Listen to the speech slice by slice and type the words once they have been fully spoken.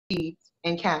tea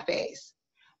in cafes.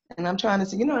 And I'm trying to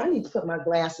say, I need to put my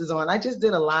glasses on. I just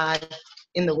did a live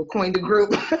in the Wacoinda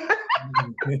group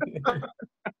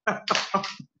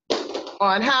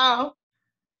on how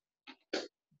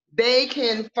they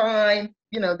can find,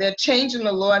 they're changing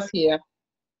the laws here.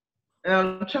 And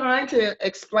I'm trying to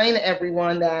explain to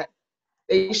everyone that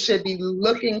they should be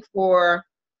looking for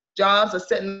jobs or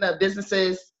setting up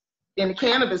businesses in the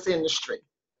cannabis industry.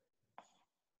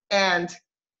 And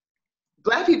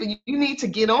Black people, you need to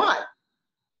get on.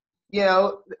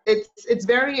 It's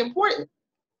very important.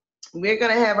 We're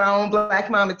gonna have our own Black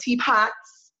Mama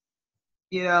teapots.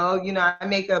 I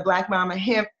make a Black Mama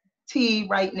hemp tea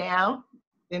right now.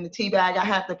 In the tea bag, I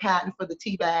have the patent for the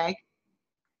tea bag.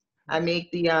 I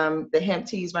make the hemp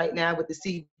teas right now with the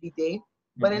CBD.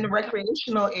 But in the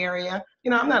recreational area,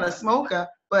 I'm not a smoker,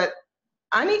 but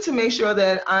I need to make sure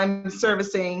that I'm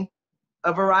servicing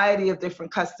a variety of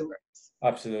different customers.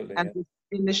 Absolutely. As this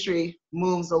industry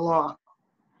moves along.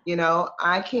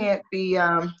 I can't be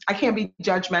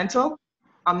judgmental.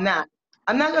 I'm not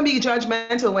gonna be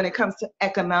judgmental when it comes to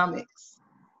economics.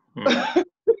 This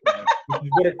is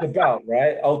what it's about,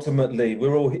 right? Ultimately,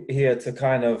 we're all here to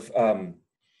kind of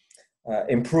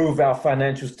improve our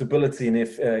financial stability. And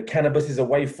if cannabis is a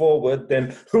way forward,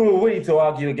 then who are we to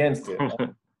argue against it?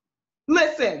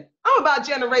 Listen, I'm about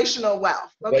generational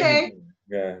wealth, okay?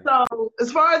 Yeah. So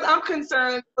as far as I'm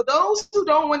concerned, for those who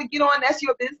don't want to get on, that's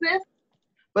your business.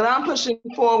 But I'm pushing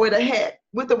forward ahead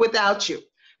with or without you,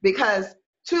 because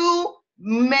too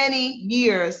many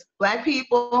years, Black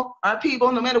people, our people,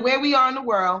 no matter where we are in the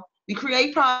world, we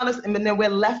create products and then we're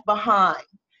left behind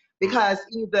because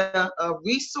either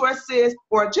resources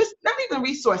or just not even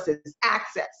resources,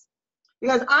 access.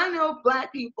 Because I know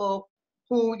Black people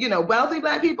who, wealthy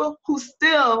Black people who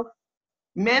still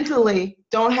mentally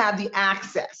don't have the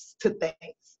access to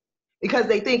things because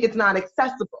they think it's not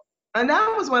accessible. And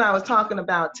that was what I was talking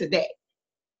about today.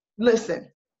 Listen,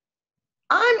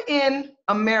 I'm in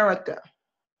America.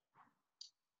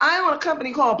 I own a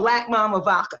company called Black Momma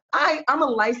Vodka. I'm a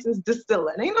licensed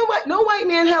distiller. And you know what? No white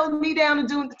man held me down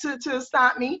to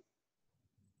stop me.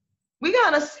 We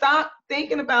gotta stop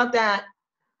thinking about that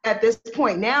at this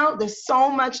point. Now there's so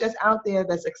much that's out there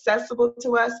that's accessible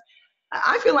to us.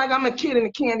 I feel like I'm a kid in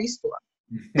a candy store.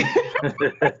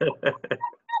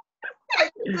 I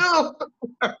do.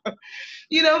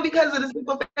 Because of the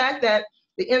simple fact that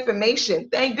the information,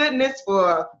 thank goodness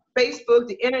for Facebook,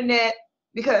 the internet,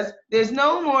 because there's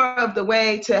no more of the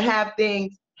way to have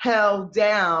things held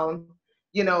down,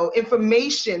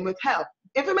 information withheld.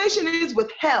 Information is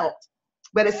withheld,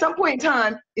 but at some point in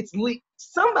time, it's leaked.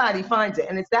 Somebody finds it,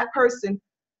 and it's that person's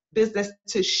business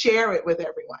to share it with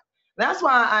everyone. That's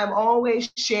why I'm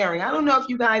always sharing. I don't know if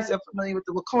you guys are familiar with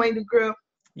the Wacoinda group.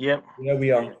 Yep. Yeah,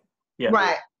 we are. Yeah.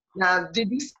 Right. Now, did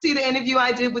you see the interview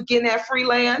I did with Getting That Free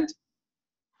Land?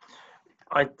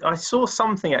 I saw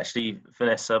something actually,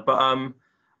 Vanessa, but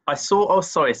I saw. Oh,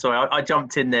 sorry. I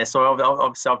jumped in there. So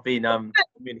obviously I've been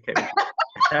communicating.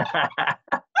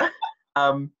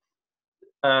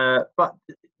 But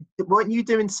weren't you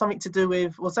doing something to do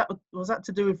with? Was that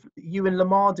to do with you and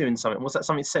Lamar doing something? Was that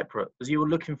something separate? Because you were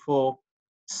looking for,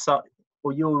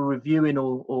 or you were reviewing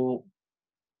or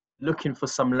looking for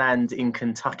some land in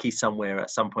Kentucky somewhere at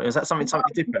some point. Was that something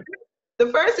different? The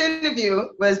first interview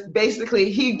was basically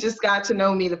he just got to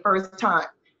know me the first time,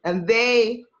 and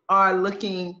they are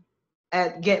looking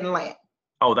at getting land.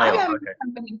 Oh, they are.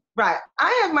 Okay. Right.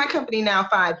 I have my company now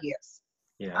 5 years.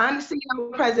 Yeah. I'm the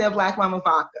CEO president of Black Momma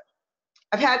Vodka.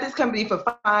 I've had this company for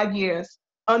 5 years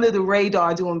under the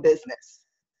radar doing business.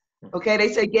 Okay,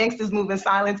 they say gangsters move in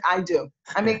silence. I do.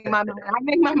 I make my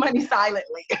money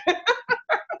silently.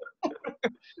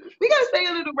 We gotta stay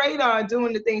under the radar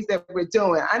doing the things that we're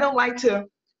doing. I don't like to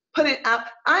put it out.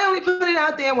 I only put it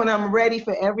out there when I'm ready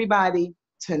for everybody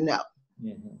to know.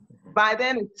 Mm-hmm. By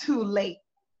then, it's too late.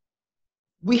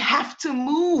 We have to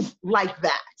move like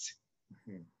that.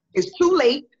 Mm-hmm. It's too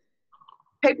late.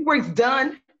 Paperwork's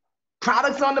done.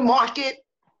 Products on the market.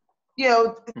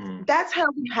 That's how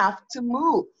we have to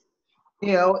move.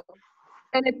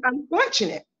 And it's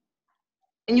unfortunate.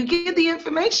 And you get the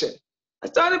information. I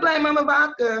started Black Momma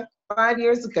Vodka 5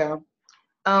 years ago.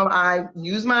 I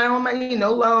used my own money,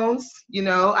 no loans.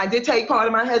 I did take part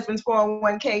of my husband's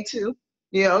 401k too.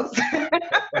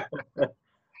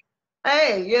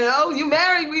 Hey, you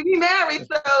married, we be married,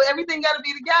 so everything got to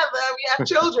be together. We have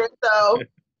children, so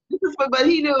but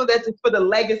he knew that it's for the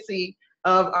legacy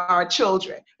of our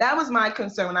children. That was my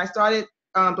concern when I started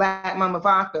Black Momma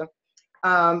Vodka.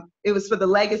 It was for the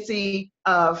legacy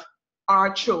of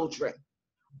our children.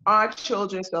 our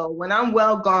children. So when I'm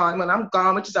well gone, when I'm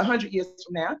gone, which is 100 years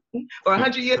from now, or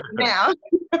 100 years from now,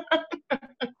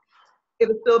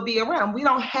 it'll still be around. We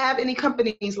don't have any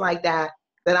companies like that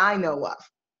that I know of.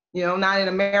 You know, not in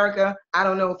America. I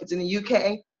don't know if it's in the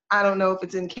UK. I don't know if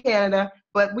it's in Canada,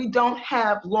 but we don't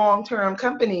have long-term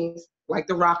companies like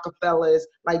the Rockefellers,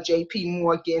 like JP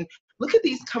Morgan. Look at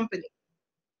these companies.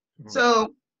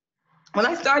 So when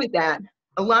I started that,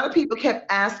 a lot of people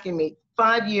kept asking me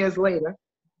 5 years later,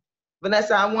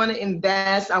 Vanessa, I want to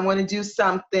invest, I want to do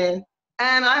something.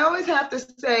 And I always have to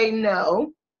say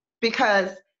no,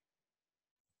 because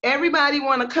everybody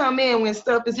want to come in when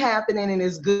stuff is happening and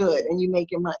it's good and you're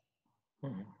making money.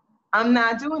 Mm-hmm. I'm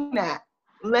not doing that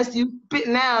unless you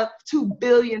spitting out $2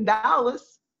 billion,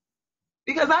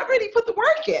 because I already put the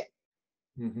work in.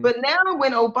 Mm-hmm. But now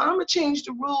when Obama changed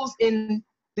the rules in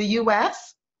the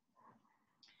US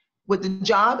with the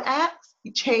Job Act,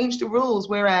 he changed the rules,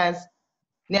 whereas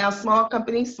now small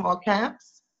companies, small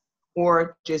caps,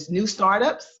 or just new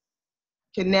startups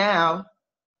can now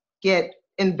get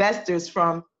investors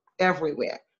from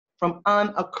everywhere, from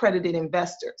unaccredited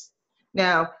investors.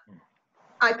 Now,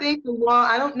 I think the law,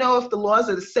 I don't know if the laws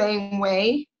are the same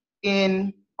way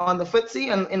on the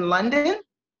FTSE in London,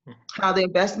 how the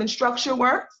investment structure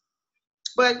works,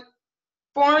 but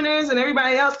foreigners and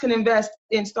everybody else can invest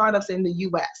in startups in the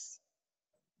US.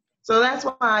 So that's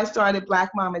why I started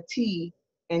Black Mama Tea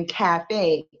and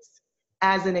cafes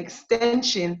as an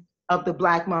extension of the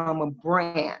Black Mama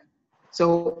brand.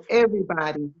 So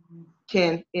everybody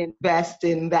can invest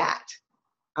in that.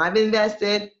 I've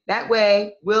invested. That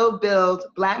way, we'll build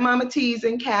Black Mama Teas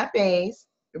and cafes.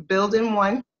 We're building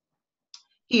one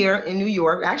here in New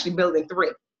York, actually building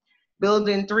three.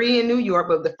 Building three in New York,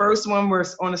 but the first one we're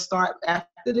going to start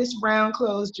after this round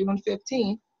closed June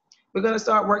 15th. We're going to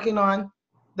start working on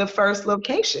the first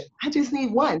location. I just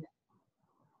need one,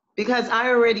 because I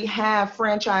already have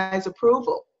franchise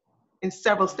approval in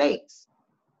several states.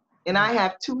 And I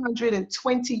have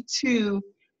 222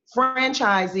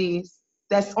 franchisees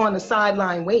that's on the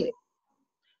sideline waiting.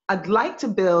 I'd like to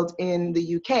build in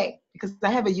the UK because I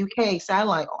have a UK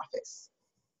satellite office.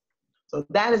 So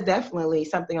that is definitely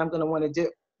something I'm going to want to do.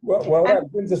 Well,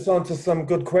 that brings us on to some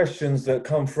good questions that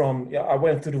come from, I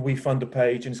went through the WeFunder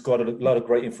page and it's got a lot of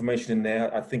great information in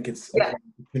there. I think it's an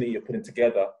opportunity you're putting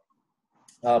together.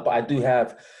 But I do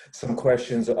have some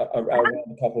questions around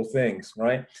a couple of things,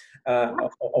 right?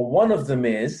 One of them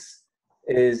is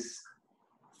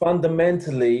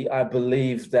fundamentally, I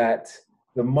believe that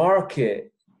the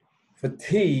market for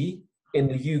tea in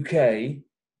the UK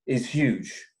is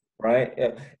huge, right?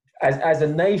 As a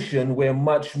nation, we're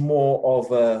much more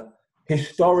of a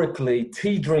historically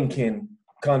tea drinking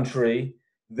country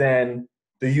than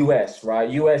the US, right?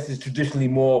 US is traditionally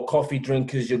more coffee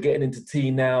drinkers. You're getting into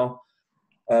tea now.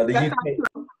 The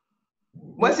UK.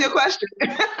 What's your question?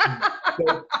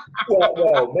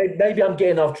 well, maybe I'm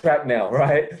getting off track now,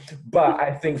 right? But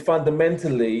I think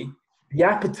fundamentally, the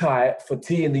appetite for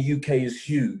tea in the UK is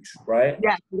huge, right?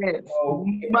 Yes, it is. So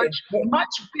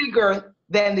much bigger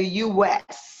than the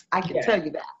US. I can tell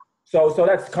you that. So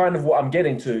that's kind of what I'm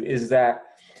getting to, is that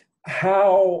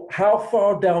how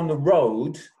far down the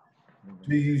road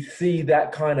do you see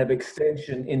that kind of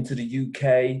extension into the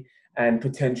UK and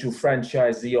potential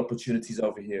franchisee opportunities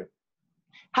over here?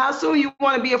 How soon you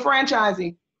want to be a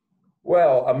franchisee?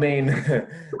 Well, I mean,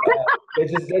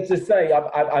 let's just say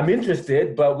I'm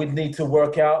interested, but we need to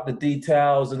work out the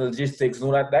details and the logistics and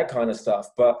all that kind of stuff.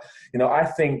 But, I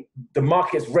think the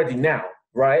market's ready now,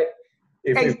 right?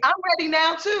 I'm ready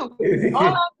now too.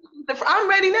 I'm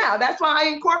ready now. That's why I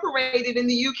incorporated in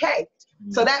the UK.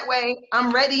 So that way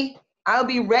I'm ready. I'll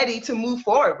be ready to move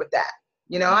forward with that.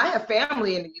 I have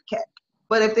family in the UK.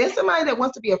 But if there's somebody that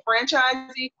wants to be a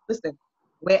franchisee, listen,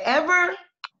 wherever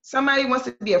somebody wants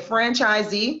to be a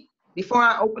franchisee, before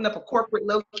I open up a corporate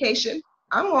location,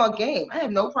 I'm all game. I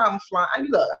have no problem flying.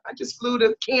 Look, I just flew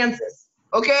to Kansas,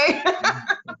 okay?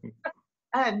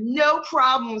 I have no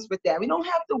problems with that. We don't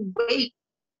have to wait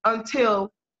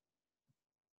until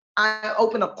I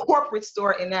open a corporate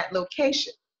store in that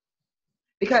location,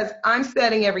 because I'm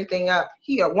setting everything up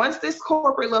here. Once this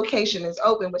corporate location is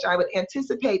open, which I would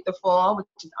anticipate the fall, which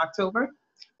is October,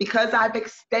 because I've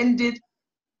extended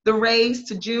the raise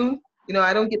to June,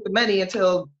 I don't get the money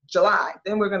until July.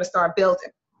 Then we're going to start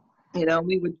building.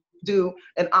 We would do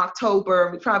an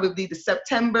October, would probably be the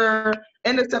September,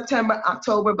 end of September,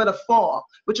 October, but a fall,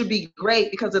 which would be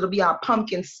great because it'll be our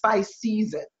pumpkin spice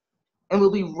season. And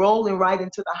we'll be rolling right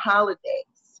into the holidays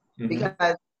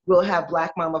because we'll have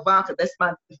Black Mama Vodka. That's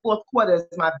the fourth quarter is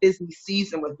my busy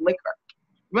season with liquor.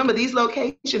 Remember, these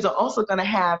locations are also going to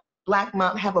have Black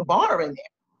Mama, have a bar in there.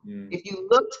 If you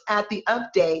looked at the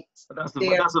updates, That's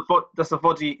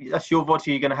your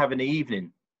vodka you're going to have in the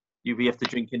evening. You have to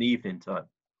drink in the evening time.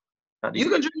 You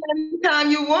can drink anytime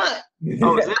you want.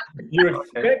 Oh, is it? You're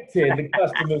expecting the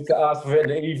customers to ask for it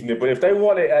in the evening, but if they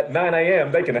want it at 9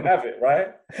 a.m., they can have it,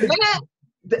 right? If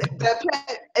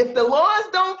the laws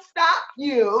don't stop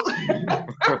you,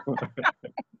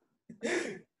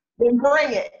 then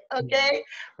bring it, okay?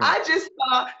 I just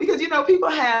saw, because, people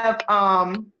have,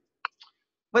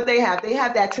 what they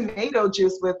have that tomato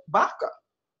juice with vodka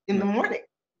in the morning.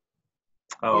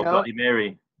 Oh, Bloody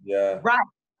Mary. Yeah. Right.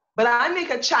 But I make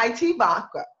a chai tea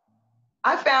vodka.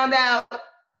 I found out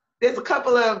there's a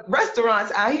couple of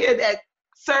restaurants out here that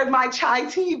serve my chai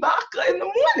tea vodka in the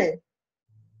morning.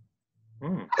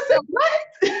 I said,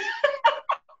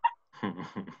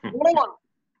 what?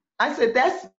 I said,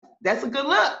 that's a good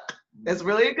look. That's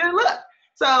really a good look.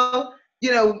 So,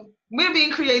 we're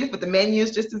being creative with the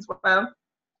menus just as well.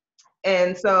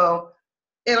 And so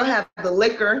it'll have the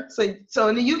liquor. So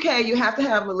in the UK, you have to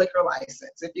have a liquor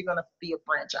license if you're going to be a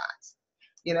franchise.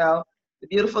 The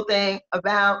beautiful thing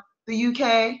about the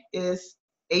UK is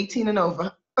 18 and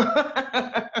over.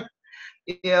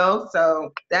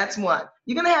 So that's one.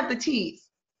 You're going to have the teas.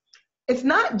 It's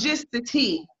not just the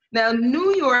tea. Now,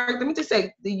 New York, let me just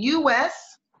say, the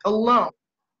US alone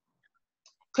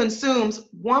consumes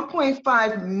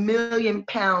 1.5 million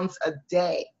pounds a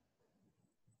day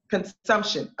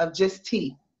consumption of just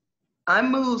tea. I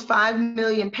moved 5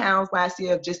 million pounds last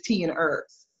year of just tea and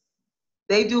herbs.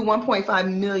 They do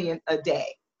 1.5 million a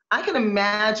day. I can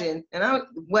imagine,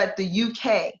 what the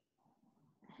UK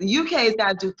has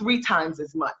got to do 3 times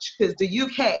as much, because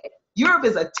Europe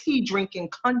is a tea drinking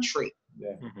country.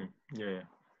 Yeah. Yeah.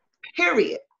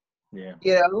 Period. Yeah.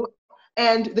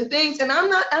 And the things, and I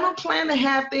don't plan to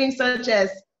have things such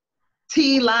as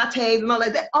tea lattes and all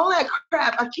that. All that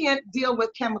crap, I can't deal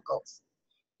with chemicals.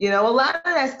 A lot of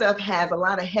that stuff has a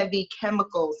lot of heavy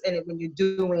chemicals in it when you're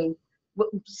doing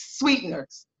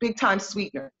sweeteners, big time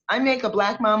sweetener. I make a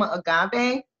Black Mama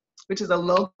agave, which is a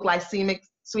low glycemic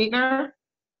sweetener.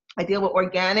 I deal with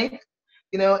organic.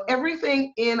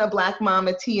 Everything in a Black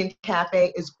Mama tea and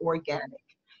cafe is organic.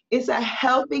 It's a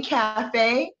healthy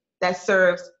cafe that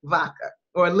serves vodka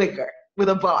or liquor with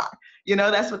a bar.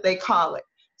 That's what they call it.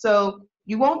 So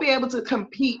you won't be able to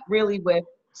compete really with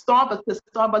Starbucks, because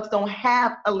Starbucks don't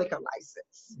have a liquor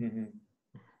license.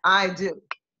 I do.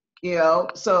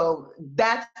 So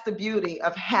that's the beauty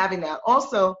of having that.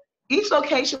 Also, each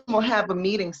location will have a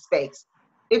meeting space.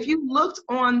 If you looked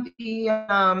on the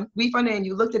refund and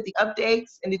you looked at the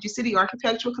updates, and did you see the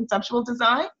architectural conceptual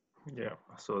design? Yeah,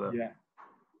 I saw that. Yeah.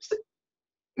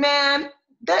 Man,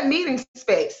 that meeting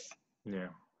space. Yeah.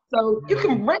 So you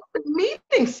can rent the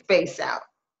meeting space out.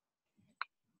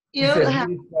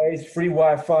 Meeting space, free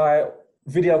Wi-Fi,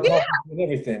 video conference, and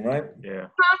everything, right? Yeah.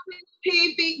 Conference,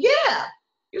 TV, yeah.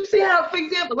 You see how, for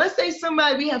example, let's say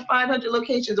we have 500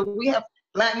 locations, or we have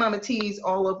Black Mama teas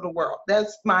all over the world.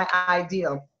 That's my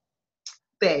ideal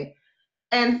thing.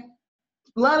 And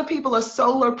a lot of people are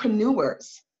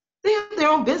solopreneurs. They have their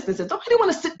own businesses. Nobody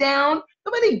want to sit down.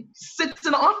 Nobody sits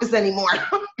in the office anymore.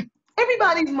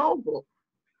 Everybody's mobile.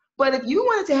 But if you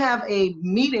wanted to have a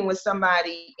meeting with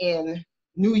somebody in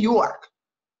New York,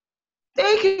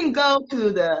 they can go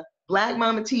to the Black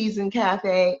Mama Teas and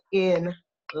Cafe in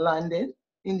London,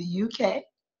 in the UK,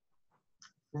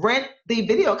 rent the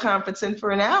video conferencing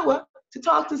for an hour to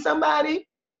talk to somebody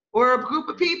or a group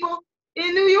of people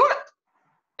in New York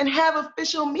and have an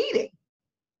official meeting,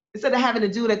 instead of having to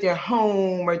do it at their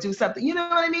home or do something, you know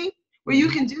what I mean? Where you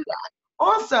can do that.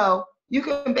 Also, you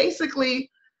can basically,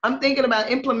 I'm thinking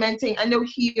about implementing, I know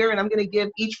here, and I'm going to give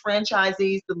each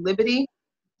franchisees the liberty,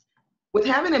 with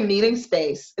having a meeting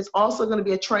space, it's also going to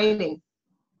be a training.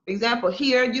 For example,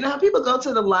 here, how people go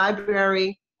to the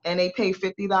library and they pay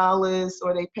 $50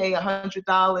 or they pay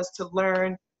 $100 to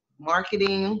learn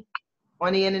marketing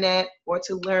on the internet, or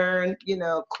to learn,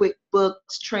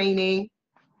 QuickBooks training.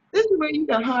 This is where you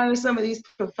can hire some of these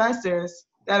professors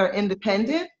that are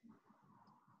independent,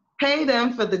 pay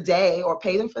them for the day or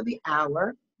pay them for the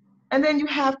hour, and then you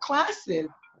have classes. You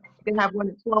can have one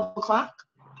at 12 o'clock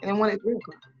and then one at 3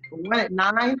 o'clock, one at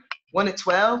 9, one at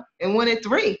 12, and one at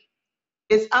 3.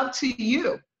 It's up to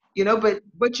you, but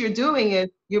what you're doing is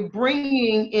you're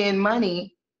bringing in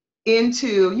money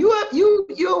into, you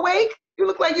awake? You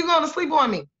look like you're going to sleep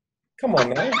on me. Come on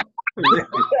now.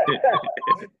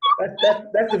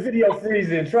 That's the video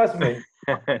freezing, trust me.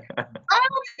 I know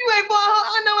you ain't boy.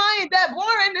 I know I ain't that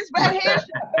boring. This red hair.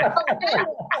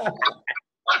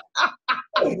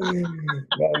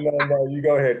 No, you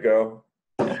go ahead, girl.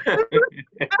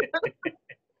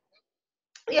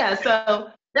 Yeah,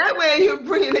 so That way you're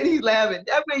bringing in, he's laughing.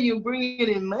 That way you're bringing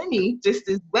in money just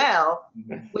as well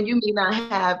when you may not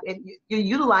have, and you're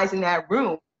utilizing that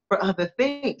room for other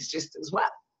things just as well.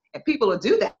 And people will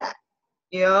do that,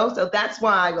 you know? So that's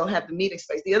why we'll have the meeting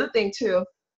space. The other thing too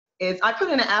is I put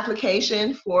in an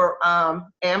application for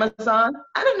Amazon.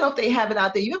 I don't know if they have it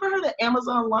out there. You ever heard of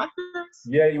Amazon lockers?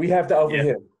 Yeah, we have that over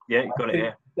here. Yeah, you got it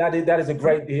here. That is a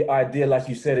great idea, like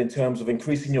you said, in terms of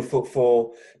increasing your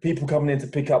footfall. People coming in to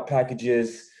pick up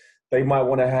packages, they might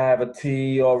want to have a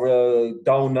tea or a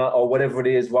donut or whatever it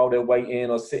is while they're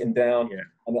waiting or sitting down. Yeah.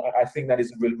 And I think that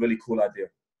is a really, really cool idea.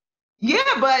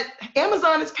 Yeah, but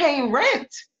Amazon is paying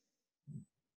rent.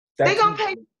 They're gonna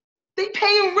pay. They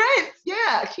paying rent.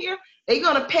 Yeah, here they're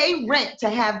gonna pay rent to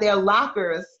have their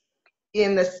lockers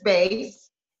in the space.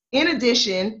 In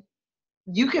addition,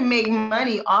 you can make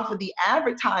money off of the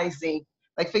advertising.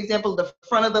 Like, for example, the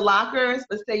front of the lockers,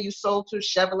 let's say you sold to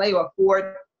Chevrolet or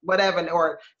Ford, whatever,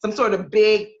 or some sort of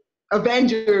big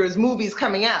Avengers movies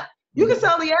coming out. You can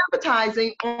sell the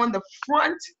advertising on the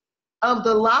front of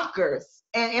the lockers,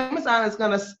 and Amazon is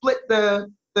going to split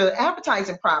the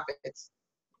advertising profits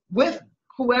with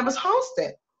whoever's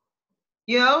hosting.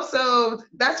 You know, so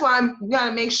that's why I'm going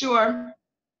to make sure,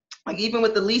 like even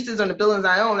with the leases on the buildings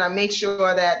I own, I make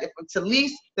sure that if it's a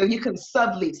lease, that you can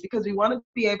sublease, because we want to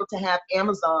be able to have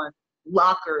Amazon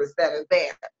lockers that are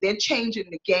there. They're changing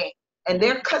the game, and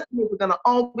their customers are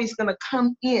always going to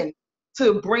come in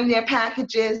to bring their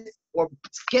packages or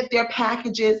get their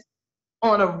packages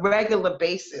on a regular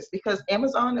basis, because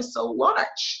Amazon is so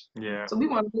large. Yeah. So we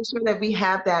want to make sure that we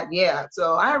have that. Yeah.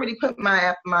 So I already put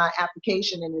my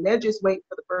application in, and they're just waiting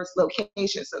for the first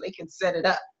location so they can set it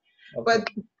up. Okay. But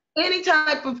any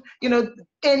type of, you know,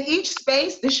 in each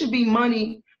space, there should be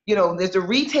money. You know, there's the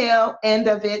retail end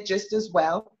of it just as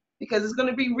well, because it's going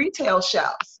to be retail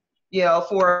shops, you know,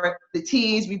 for the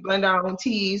teas. We blend our own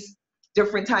teas,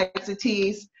 different types of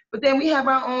teas. But then we have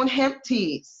our own hemp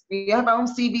teas. We have our own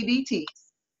CBD teas.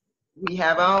 We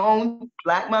have our own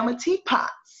Black Mama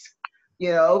teapots,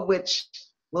 you know, which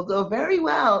will go very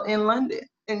well in London,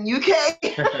 in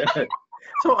UK.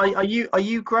 So are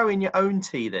you growing your own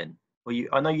tea then? Or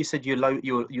I know you said you're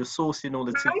sourcing all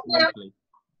the tea locally.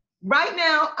 Right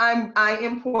now, I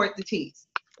import the teas.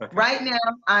 Okay. Right now,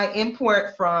 I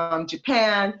import from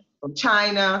Japan, from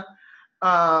China,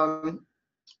 from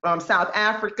South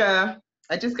Africa.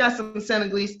 I just got some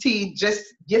Senegalese tea just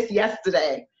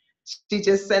yesterday. She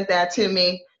just sent that to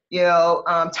me. You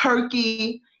know,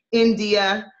 Turkey,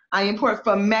 India. I import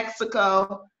from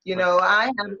Mexico. You know, I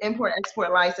have an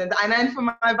import-export license. And then for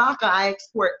my vodka, I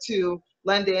export to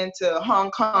London, to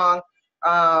Hong Kong,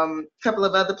 a couple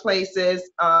of other places,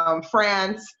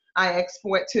 France, I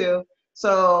export to.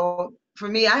 So for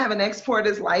me, I have an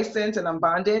exporter's license and I'm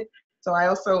bonded, so I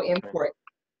also import.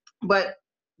 But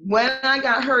when I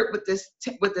got hurt with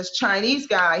this Chinese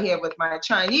guy here with my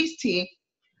Chinese tea,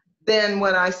 then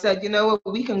when I said, you know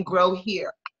what, we can grow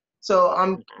here. So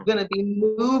I'm gonna be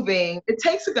moving. It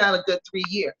takes about a good 3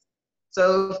 years.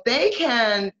 So if they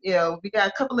can, you know, we got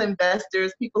a couple of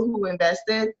investors, people who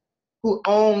invested, who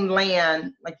own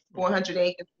land, like 400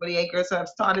 acres, 40 acres. So I've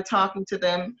started talking to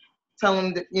them, telling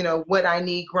them that, you know, what I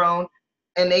need grown,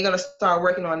 and they're gonna start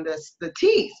working on the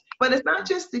teas. But it's not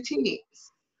just the teas.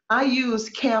 I use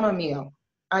chamomile,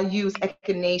 I use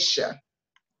echinacea,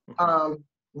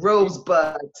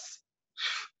 rosebuds,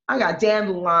 I got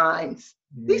dandelions.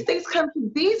 These things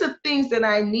these are things that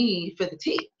I need for the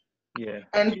tea. Yeah.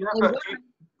 And do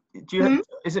you have,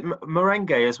 is it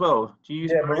merengue as well? Do you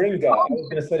use moringa? I was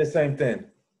going to say the same thing.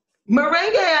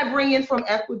 Merengue I bring in from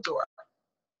Ecuador.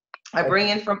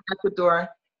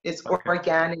 It's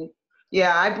organic.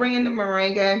 Yeah, I bring in the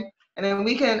merengue, and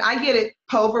then I get it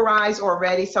pulverized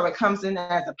already, so it comes in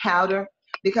as a powder,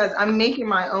 because I'm making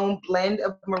my own blend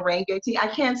of merengue tea. I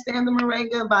can't stand the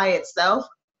merengue by itself,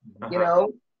 you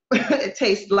know. It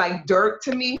tastes like dirt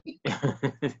to me.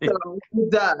 So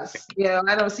it does. You know,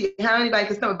 I don't see how anybody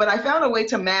can stomach, but I found a way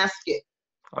to mask it.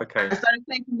 Okay. I started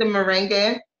taking the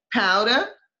merengue powder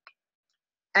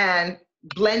and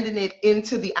blending it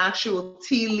into the actual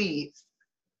tea leaves.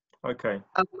 Okay.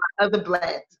 Of the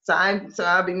blend. So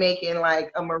I'll be making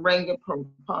like a merengue from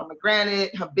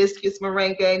pomegranate, hibiscus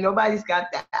merengue. Nobody's got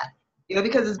that, you know,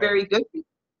 because it's very good for you.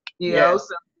 You know,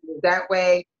 so that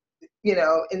way, you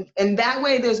know, and that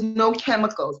way there's no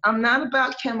chemicals. I'm not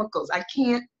about chemicals. I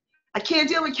can't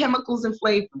deal with chemicals and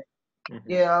flavoring.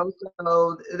 You know,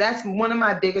 so that's one of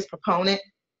my biggest proponents.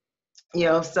 You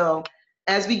know, so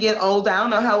as we get older, I don't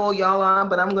know how old y'all are,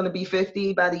 but I'm going to be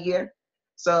 50 by the year.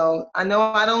 So I know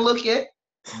I don't look it.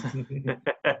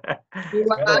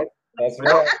 That's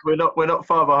right. We're not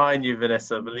far behind you,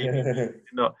 Vanessa. Believe me, we're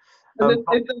not.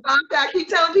 It's the vodka. I keep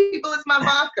telling people it's my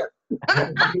vodka.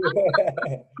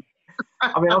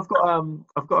 I mean, I've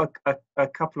got a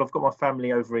couple. I've got my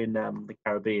family over in the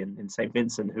Caribbean in St.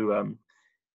 Vincent who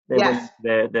Yes.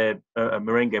 they're a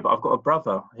merengue, but I've got a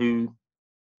brother who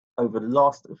over the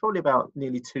last probably about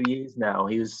nearly 2 years now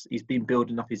he's been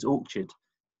building up his orchard.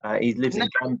 He lives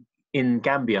in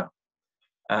Gambia,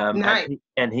 Nice.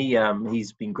 and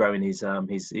he's been growing his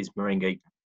merengue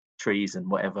trees and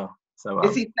whatever. So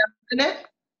Is he selling it?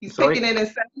 He's sorry? picking it and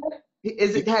selling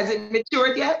it? Has it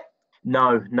matured yet?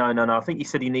 No. I think he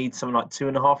said he needs something like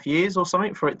 2.5 years or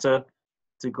something for it to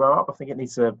grow up. I think it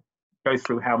needs to go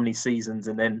through how many seasons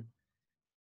and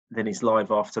then he's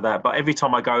live after that. But every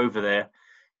time I go over there,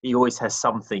 he always has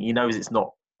something. He knows it's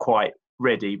not quite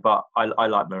ready, but I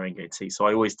like merengue tea, so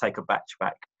I always take a batch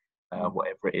back,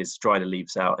 whatever it is, dry the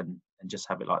leaves out and just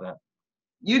have it like that.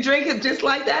 You drink it just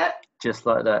like that? Just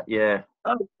like that, yeah.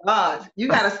 Oh God, you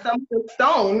got to stump the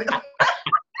stone.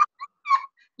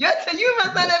 You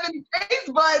must not have any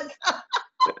taste buds.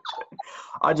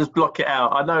 I just block it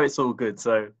out. I know it's all good,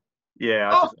 so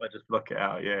yeah, I just block it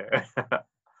out. Yeah,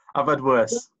 I've had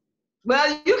worse.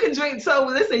 Well, you can drink. So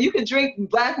listen, you can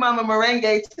drink Black Mama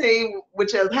merengue tea,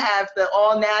 which will have the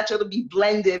all natural to be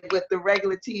blended with the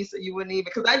regular tea, so you wouldn't even.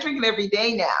 Because I drink it every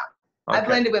day now. Okay. I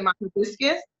blend it with my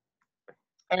hibiscus,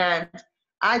 and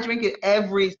I drink it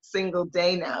every single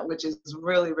day now, which is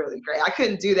really, really great. I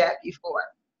couldn't do that before,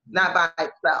 not by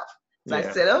itself. So I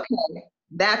said, okay,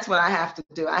 that's what I have to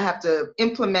do. I have to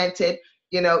implement it,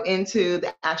 into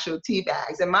the actual tea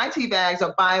bags. And my tea bags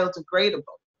are biodegradable.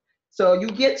 So you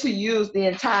get to use the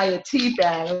entire tea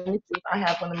bag. Let me see if I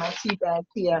have one of my tea bags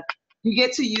here. You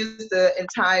get to use the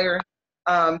entire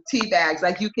tea bags.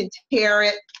 Like you can tear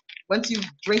it once you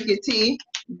drink your tea.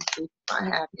 Let me see if I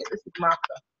have here. This is my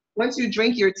cup. Once you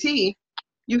drink your tea,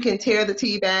 you can tear the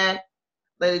tea bag,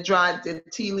 let it dry, the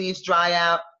tea leaves dry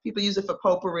out. People use it for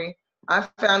potpourri. I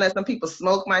found that some people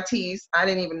smoke my teas. I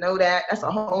didn't even know that. That's a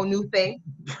whole new thing.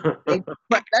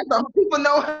 That's all people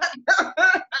know.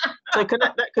 So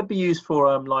that could be used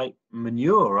for like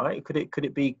manure, right? Could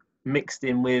it be mixed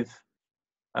in with?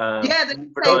 The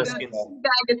tea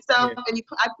bag itself, and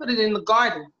I put it in the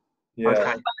garden. Yeah.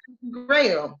 Okay.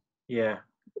 Great. Yeah.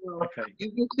 So okay.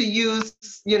 You get to use,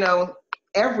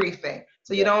 everything.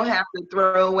 So you don't have to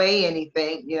throw away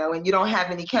anything, and you don't have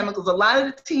any chemicals. A lot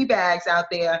of the tea bags out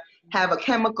there have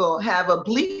a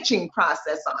bleaching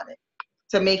process on it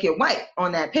to make it white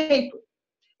on that paper.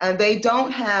 And they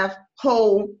don't have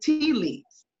whole tea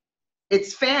leaves.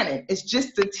 It's fanning. It's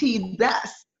just the tea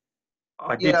dust.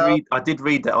 I did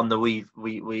read that on the we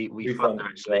fund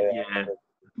actually. Yeah.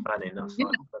 Fanning. That's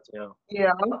right.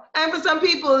 And for some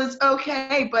people it's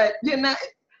okay, but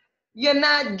you're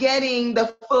not getting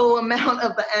the full amount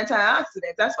of the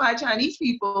antioxidants. That's why Chinese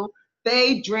people,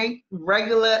 they drink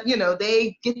regular,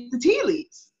 they get the tea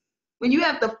leaves. When you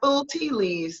have the full tea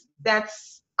leaves,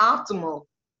 that's optimal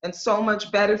and so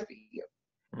much better for you,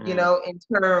 in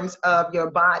terms of your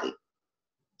body.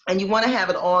 And you want to have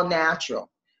it all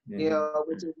natural,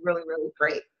 which is really, really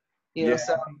great.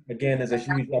 So again, there's a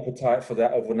huge appetite for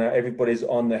that over now. Everybody's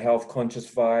on the health conscious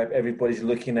vibe. Everybody's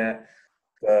looking at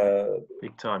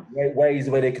big time ways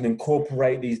where they can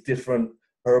incorporate these different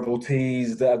herbal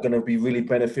teas that are going to be really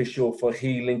beneficial for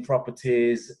healing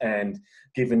properties and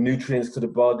giving nutrients to the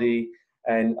body.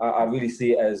 And I really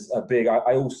see it as a big.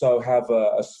 I also have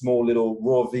a small little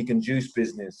raw vegan juice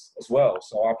business as well.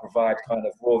 So I provide kind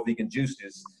of raw vegan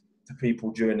juices to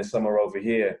people during the summer over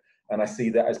here. And I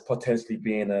see that as potentially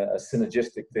being a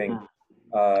synergistic thing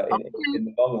in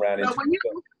the long run.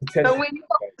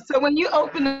 So when you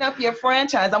open up your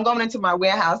franchise, I'm going into my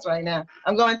warehouse right now.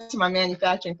 I'm going to my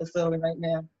manufacturing facility right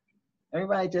now.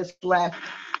 Everybody just left.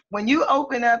 When you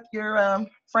open up your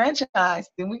franchise,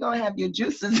 then we're going to have your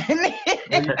juices in there.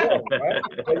 There you go, right?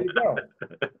 There you go.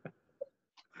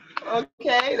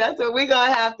 Okay, that's what we're going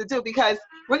to have to do, because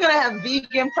we're going to have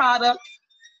vegan products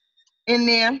in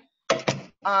there.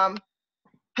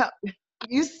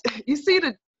 You see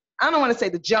I don't want to say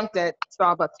the junk that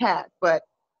Starbucks has, but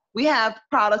we have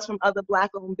products from other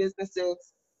Black-owned businesses,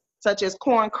 such as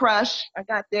Corn Crush. I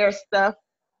got their stuff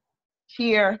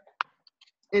here.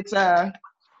 It's I'll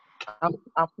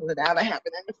pull it out. I have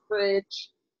it in the fridge.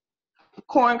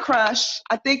 Corn Crush.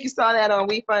 I think you saw that on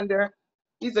WeFunder.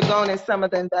 These are going in some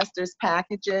of the investors'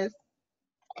 packages.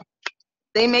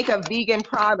 They make a vegan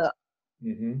product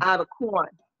out of corn.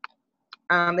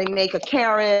 They make a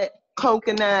carrot,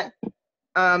 coconut.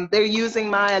 They're using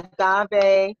my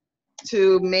agave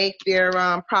to make their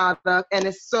product, and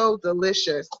it's so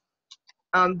delicious.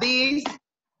 These,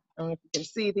 don't know if you can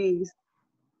see these,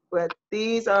 but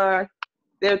they're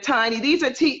tiny. These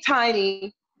are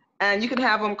tiny, and you can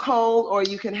have them cold or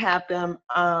you can have them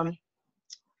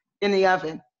in the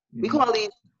oven. We call these,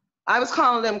 I was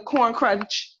calling them corn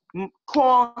crunch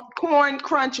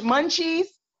munchies.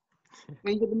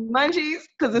 When you get the munchies,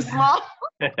 because it's small.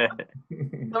 So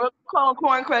we're calling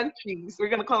corn crunchies. We're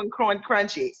gonna call them corn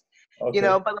crunchies. Okay. You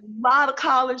know, but a lot of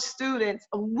college students,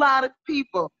 a lot of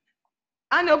people.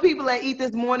 I know people that eat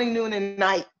this morning, noon, and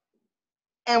night.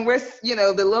 And we're, you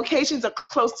know, the locations are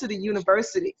close to the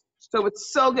university. So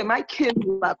it's so good. My kids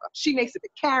love them. She makes it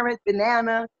with carrot,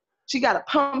 banana. She got a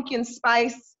pumpkin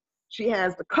spice. She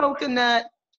has the coconut.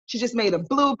 She just made a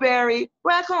blueberry.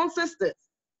 Black-owned sisters.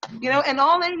 You know, and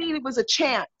all they needed was a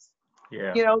chance.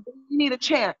 Yeah. You know, they need a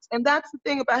chance. And that's the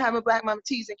thing about having Black Mama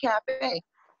Teas and Cafe.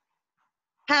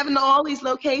 Having all these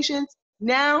locations,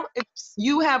 now if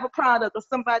you have a product or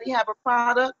somebody have a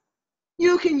product,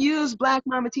 you can use Black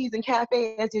Mama Teas and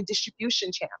Cafe as your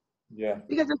distribution channel. Yeah.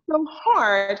 Because it's so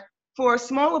hard for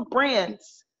smaller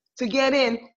brands to get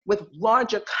in with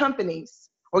larger companies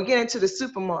or get into the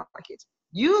supermarkets.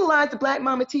 Utilize the Black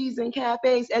Mama Teas and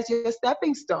Cafes as your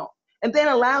stepping stone, and then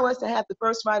allow us to have the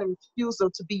first right of refusal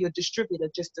to be your distributor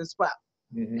just as well.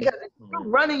 Because if you're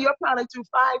running your product through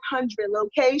 500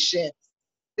 locations,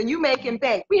 then you making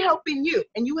bank. We helping you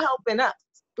and you helping us,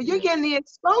 but you're getting the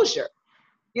exposure.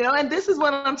 You know, and this is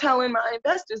what I'm telling my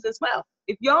investors as well.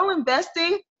 If y'all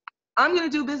investing, I'm going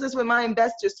to do business with my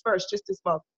investors first, just as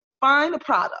well. Find a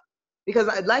product. Because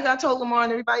like I told Lamar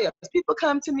and everybody else, people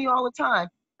come to me all the time.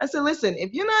 I said, listen,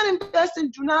 if you're not investing,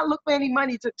 do not look for any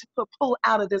money to pull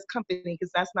out of this company,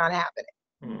 because that's not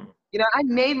happening. You know, I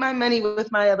made my money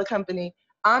with my other company.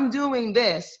 I'm doing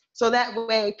this so that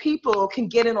way people can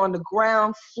get in on the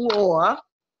ground floor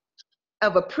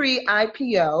of a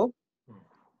pre-IPO.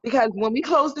 Because when we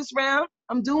close this round,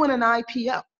 I'm doing an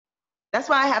IPO. That's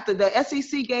why I have to, the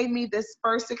SEC gave me this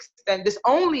this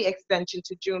only extension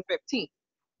to June 15th.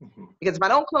 Because if I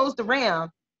don't close the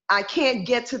round, I can't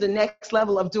get to the next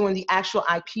level of doing the actual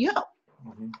IPO.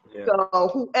 Yeah. So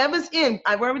whoever's in,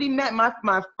 I've already met my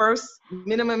first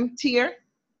minimum tier,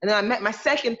 and then I met my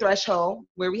second threshold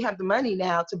where we have the money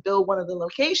now to build one of the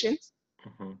locations.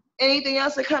 Anything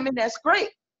else that come in, that's great.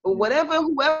 But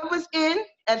whoever's in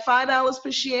at $5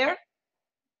 per share,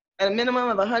 at a minimum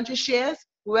of 100 shares,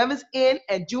 whoever's in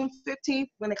at June 15th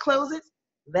when it closes,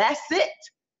 that's it.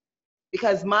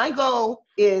 Because my goal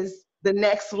is the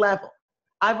next level.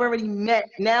 I've already met,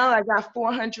 now I got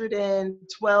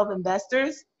 412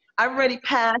 investors. I've already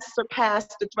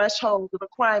surpassed the threshold, the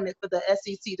requirement for the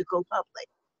SEC to go public.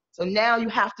 So now you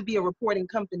have to be a reporting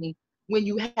company when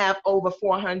you have over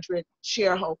 400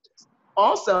 shareholders.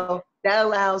 Also, that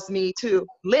allows me to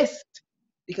list,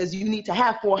 because you need to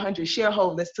have 400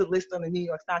 shareholders to list on the New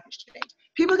York Stock Exchange.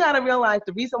 People got to realize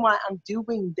the reason why I'm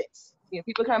doing this. You know,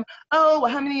 people come, oh,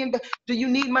 well, how many do you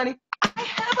need money? I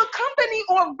have a company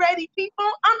already, people.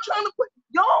 I'm trying to put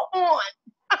y'all on.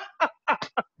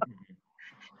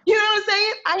 You know what I'm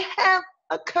saying? I have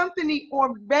a company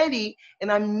already,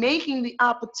 and I'm making the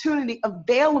opportunity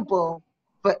available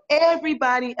for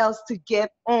everybody else to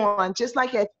get on. Just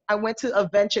like I went to a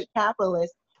venture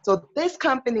capitalist. So this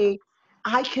company,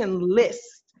 I can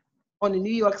list on the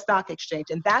New York Stock Exchange.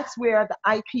 And that's where the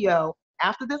IPO,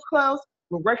 after this close,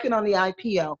 we're working on the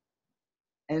IPO.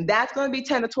 And that's going to be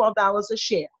 $10 to $12 a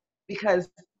share, because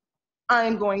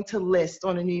I'm going to list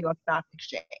on the New York Stock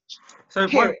Exchange. So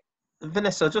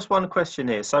Vanessa, just one question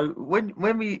here. So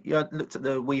when we looked at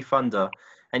the WeFunder,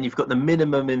 and you've got the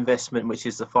minimum investment, which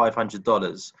is the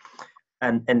 $500,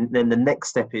 and then the next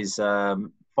step is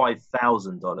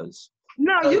 $5,000.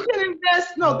 No, you can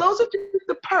invest. No, those are just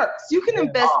the perks. You can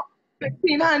invest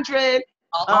 $1,500.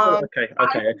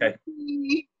 Okay.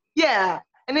 Yeah,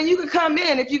 and then you can come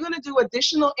in if you're going to do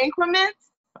additional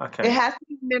increments. Okay. It has to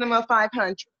be minimum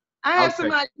 500. I have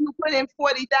somebody who put in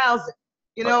 40,000.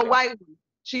 You know, white woman.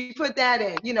 She put that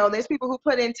in. You know, there's people who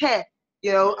put in 10.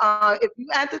 You know, if you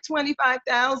add the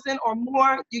 25,000 or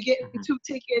more, you get 2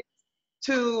 tickets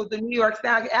to the New York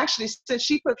Stock. Actually, since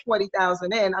she put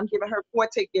 40,000 in, I'm giving her 4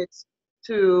 tickets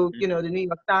to, you know, the New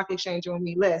York Stock Exchange when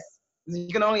we list.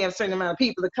 You can only have a certain amount of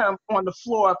people to come on the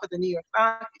floor for the New York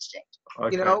Stock Exchange.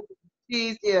 Okay. You know,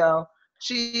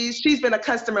 she's been a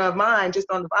customer of mine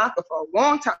just on the vodka for a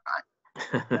long time.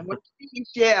 And when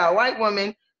a white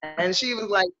woman, and she was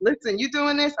like, listen, you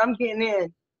doing this? I'm getting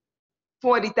in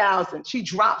 40,000. She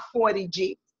dropped 40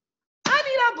 G's. I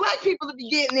need our Black people to be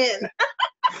getting in.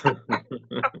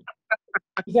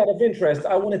 Just out of interest,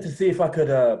 I wanted to see if I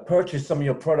could purchase some of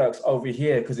your products over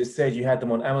here, because it said you had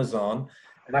them on Amazon.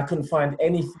 and I couldn't find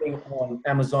anything on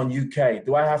Amazon UK.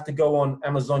 Do I have to go on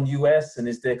Amazon US, and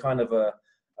is there kind of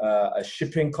a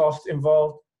shipping cost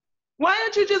involved? Why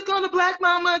don't you just go to Black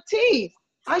Mama Tees?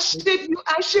 I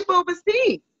ship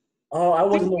overseas. Oh, I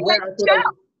wasn't aware. I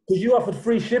thought because you offered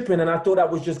free shipping, and I thought that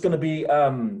was just going to be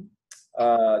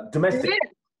domestic.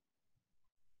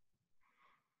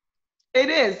 It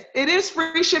is. It is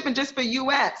free shipping just for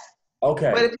US.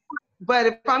 Okay. But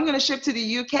if I'm going to ship to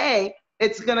the UK,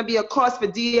 it's going to be a cost for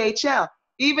DHL.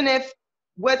 Even if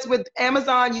what's with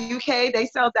Amazon UK, they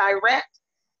sell direct.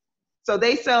 So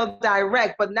they sell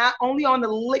direct, but not only on the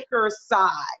liquor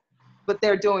side, but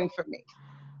they're doing for me,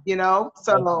 you know?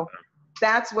 So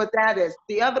that's what that is.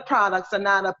 The other products are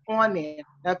not up on there.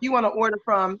 Now, if you want to order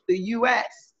from the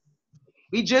US,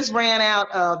 we just ran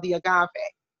out of the agave.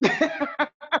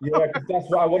 Yeah, that's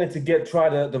what I wanted to try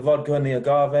the vodka and the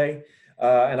agave,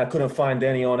 and I couldn't find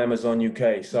any on Amazon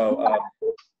UK. So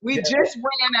we just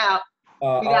ran out.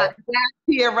 We got that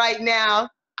here right now.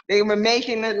 They were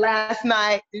making it last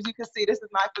night. As you can see, this is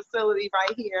my facility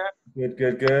right here.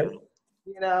 Good.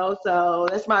 You know, so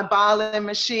that's my bottling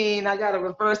machine. I got a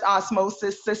reverse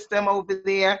osmosis system over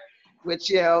there, which,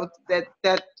 you know,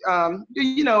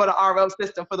 you know, an RO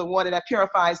system for the water that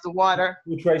purifies the water.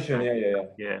 Filtration,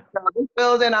 yeah. So this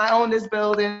building, I own this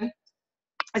building.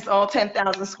 It's all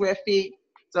 10,000 square feet.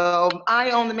 So I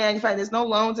own the manufacturer. There's no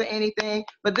loans or anything,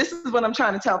 but this is what I'm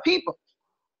trying to tell people.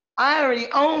 I already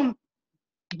own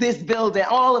this building,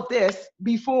 all of this,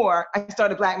 before I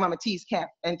started Black Mama Teas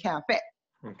and Cafe.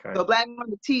 Okay. So Black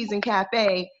Mama Teas and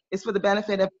Cafe is for the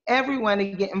benefit of everyone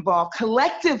to get involved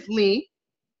collectively.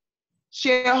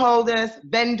 Shareholders,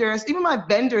 vendors, even my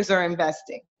vendors are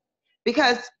investing.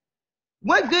 Because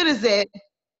what good is it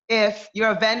if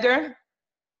you're a vendor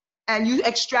and you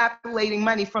extrapolating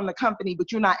money from the company,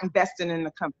 but you're not investing in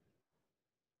the company?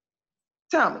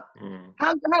 Tell me,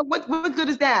 what good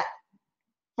is that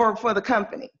for the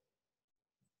company?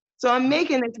 So I'm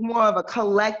making it more of a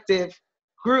collective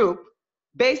group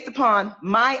based upon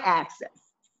my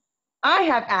access. I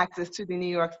have access to the New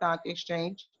York Stock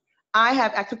Exchange. I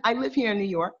have access. I live here in New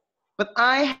York, but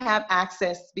I have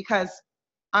access because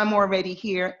I'm already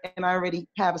here and I already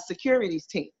have a securities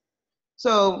team.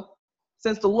 So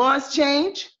since the laws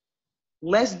change,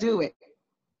 let's do it.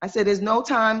 I said, there's no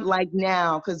time like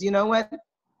now, because you know what?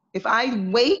 If I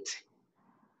wait,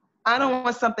 I don't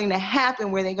want something to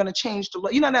happen where they're going to change the law.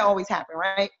 You know, that always happens,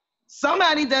 right?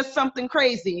 Somebody does something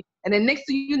crazy, and then next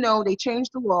thing you know, they change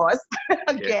the laws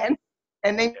again,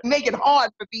 and they make it hard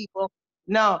for people.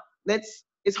 No, it's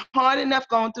hard enough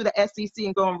going through the SEC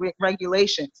and going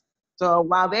regulations. So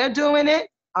while they're doing it,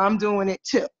 I'm doing it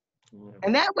too.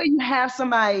 And that way you have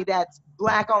somebody that's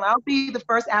Black owned. I'll be the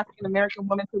first African-American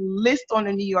woman to list on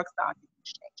the New York Stock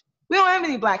Exchange. We don't have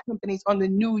any Black companies on the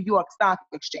New York Stock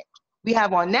Exchange. We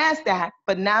have on NASDAQ,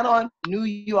 but not on New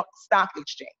York Stock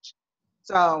Exchange.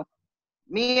 So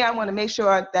I want to make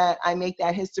sure that I make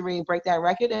that history and break that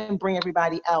record and bring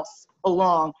everybody else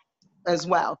along as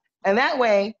well. And that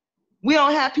way, we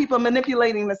don't have people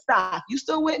manipulating the stock. You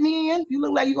still with me, Ian? You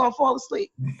look like you're gonna fall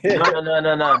asleep. No.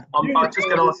 I'm just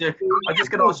gonna ask you a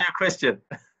question.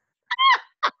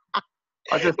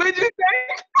 What did you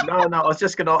say? No, I was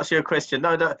just gonna ask you a question.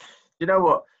 No. You know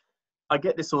what? I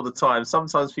get this all the time.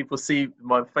 Sometimes people see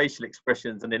my facial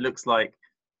expressions and it looks the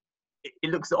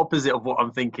opposite of what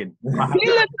I'm thinking. He looks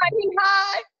like he's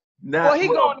high. Nah, or he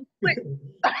going to sleep.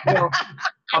 Well,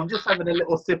 I'm just having a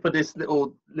little sip of this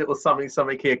little something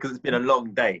here because it's been a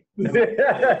long day.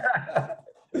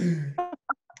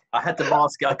 I had to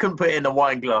mask it. I couldn't put it in a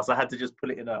wine glass. I had to just put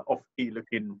it in a off-key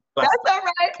looking plastic.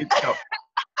 That's all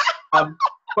right.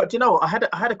 But you know, I had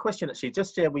a question actually,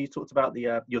 just where you talked about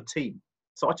your team.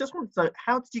 So I just wanted to know,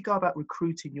 how did you go about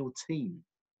recruiting your team?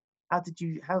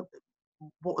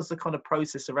 What was the kind of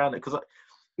process around it? Because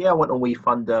I went on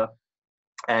WeFunder,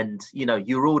 and you know,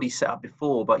 you were already set up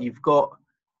before, but you've got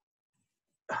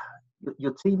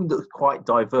your team looks quite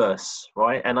diverse,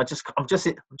 right? And I'm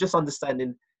just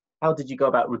understanding, how did you go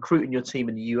about recruiting your team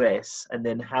in the US, and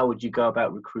then how would you go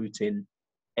about recruiting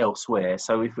elsewhere?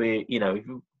 So if we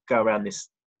go around this,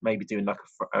 maybe doing like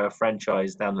a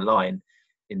franchise down the line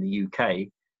in the UK,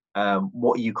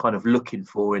 what are you kind of looking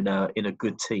for in a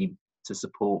good team to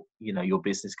support, you know, your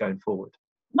business going forward?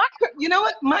 You know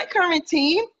what? My current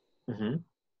team, mm-hmm.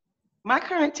 My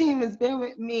current team has been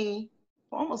with me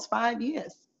for almost 5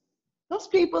 years. Those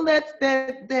people that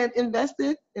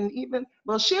invested, and even,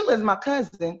 well, Sheila's my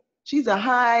cousin. She's a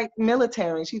high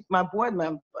military. She's my board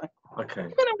member. Okay.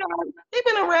 They've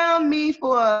been around me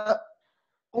for a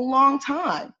long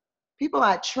time. People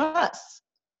I trust.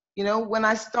 You know, when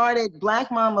I started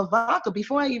Black Momma Vodka,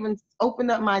 before I even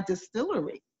opened up my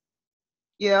distillery,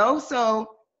 you know, so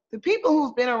the people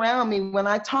who've been around me, when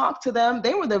I talk to them,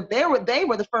 they were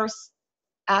the first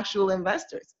actual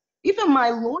investors. Even my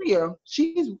lawyer,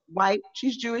 she's white,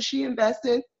 she's Jewish, she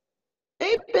invested.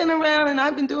 They've been around, and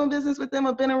I've been doing business with them,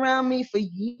 have been around me for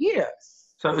years.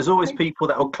 So there's always people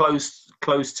that are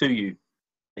close to you.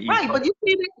 Right, but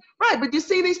you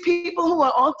see these people who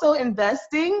are also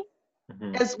investing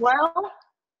as well.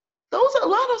 A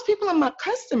lot of those people are my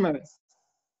customers.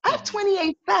 I have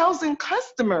 28,000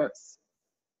 customers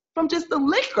from just the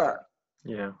liquor.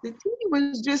 Yeah. The tea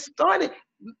was just started.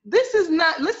 This is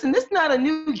not a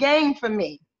new game for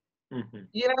me.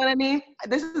 You know what I mean?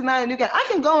 This is not a new game. I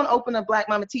can go and open a Black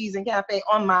Mama Teas and Cafe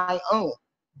on my own.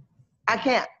 I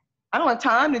can't. I don't have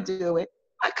time to do it.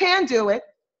 I can do it.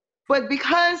 But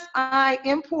because I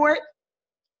import,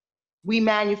 we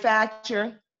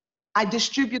manufacture, I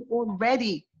distribute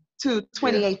already to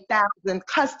 28,000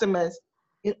 customers.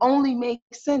 It only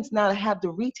makes sense now to have the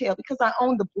retail because I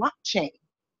own the blockchain.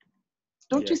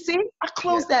 Don't you see? I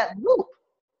closed that loop.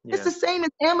 It's the same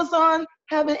as Amazon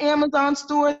having Amazon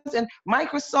stores and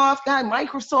Microsoft got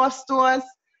Microsoft stores.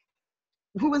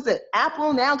 Who was it?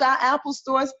 Apple now got Apple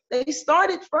stores. They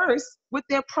started first with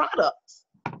their products,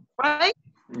 right?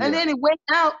 And then it went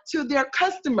out to their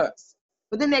customers.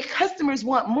 But then their customers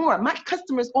want more. My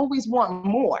customers always want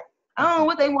more. I don't know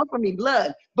what they want from me,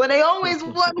 blood, but they always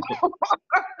want more.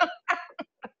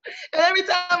 And every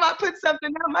time I put something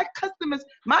out, my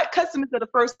customers are the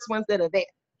first ones that are there.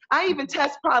 I even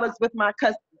test products with my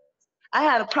customers. I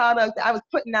had a product I was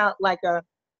putting out like a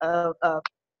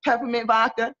peppermint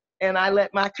vodka, and I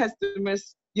let my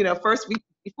customers, you know,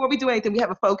 before we do anything, we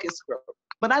have a focus group.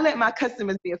 But I let my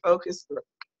customers be a focus group.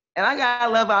 And I gotta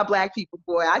love our Black people,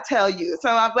 boy. I tell you,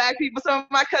 some of our Black people, some of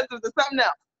my customers are something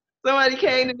else. Somebody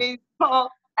came to me, called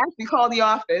the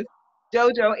office.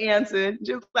 JoJo answered,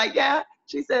 just like, yeah.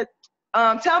 She said,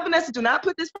 tell Vanessa, do not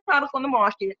put this product on the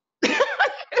market.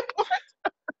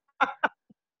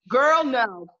 Girl,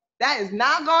 no, that is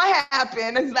not gonna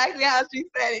happen. That's exactly how she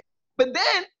said it. But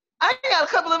then I got a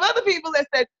couple of other people that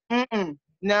said,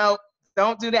 no,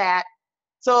 don't do that.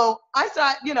 So I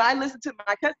thought, you know, I listened to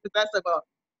my customers. I said, well,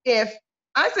 if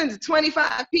I send to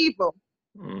 25 people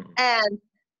and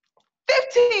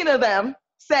 15 of them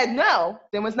said no,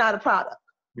 then it's not a product.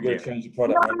 You gotta change the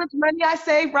product. You know how much money I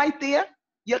save right there?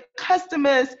 Your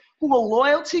customers who are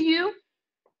loyal to you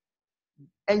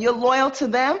and you're loyal to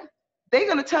them, they're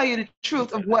gonna tell you the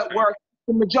truth of what works.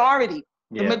 The majority,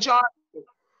 you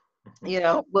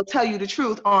know, will tell you the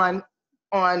truth on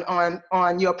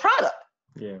your product.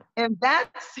 Yeah. And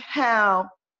that's how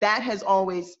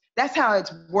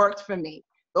it's worked for me.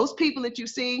 Those people that you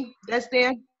see that's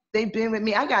there, they've been with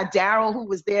me. I got Daryl who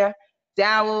was there.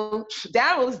 Daryl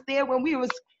was there when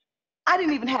I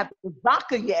didn't even have the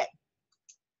vodka yet.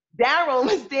 Daryl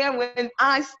was there when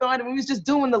I started, when we was just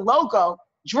doing the logo,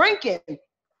 drinking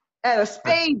at a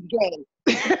spades game.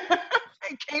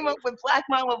 I came up with Black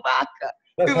Momma Vodka.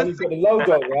 That's how you got the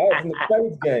logo, right? From the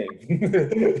spades game.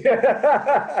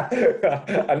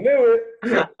 I knew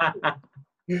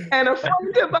it. And a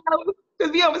friend of ours,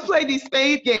 because we always play these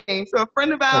spade games, so a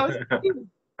friend of ours,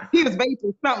 he was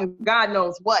vaping something, God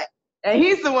knows what. And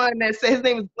he's the one that said, his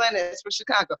name is Glennis from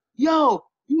Chicago. Yo,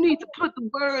 you need to put the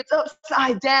words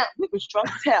upside down. We was drunk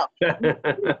as hell.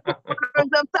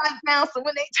 Words upside down, so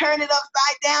when they turn it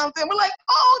upside down, then we're like,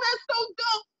 oh, that's so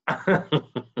dope.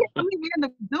 We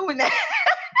ended up doing that.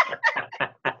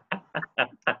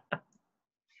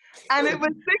 And it was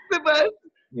 6 of us.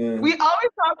 Yeah. We always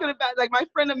talking about, like my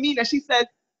friend Amina, she says,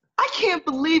 I can't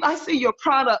believe I see your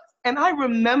product. And I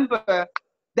remember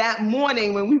that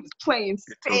morning when we was playing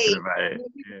spades,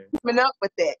 coming up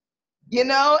with it, you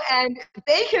know, and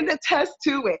they can attest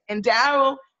to it. And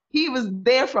Daryl, he was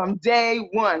there from day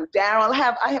one. Daryl,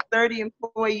 I have 30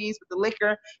 employees with the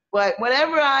liquor, but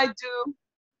whatever I do,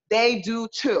 they do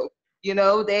too. You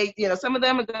know, some of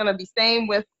them are gonna be staying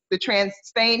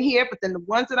here, but then the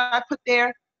ones that I put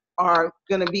there are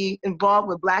gonna be involved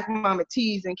with Black Mama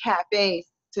Teas and cafes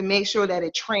to make sure that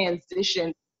it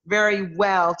transitioned very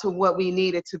well to what we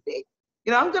need it to be.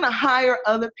 You know, I'm gonna hire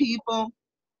other people.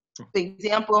 For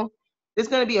example, there's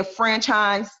gonna be a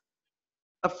franchise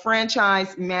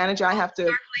manager. I have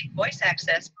to voice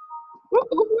access.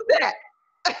 Who's that?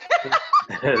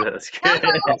 That's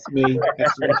good. That's me.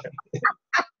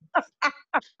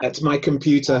 That's my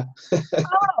computer.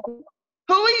 Oh,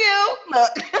 who are you?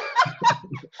 Look.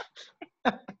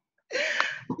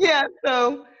 Yeah,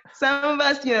 so some of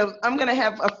us, you know, I'm gonna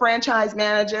have a franchise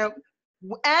manager.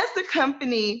 As the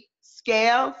company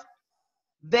scales,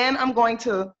 then I'm going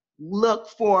to look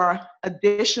for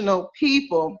additional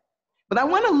people, but I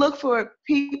want to look for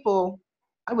people.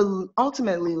 I would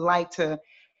ultimately like to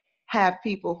have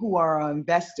people who are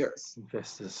investors.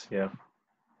 Investors, yeah.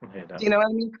 I hear that. You know what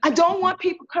I mean? I don't want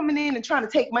people coming in and trying to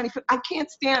take money I can't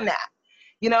stand that.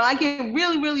 You know, I get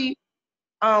really, really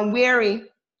wary,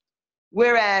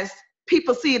 whereas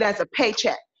people see it as a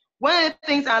paycheck. One of the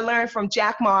things I learned from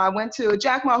Jack Ma, I went to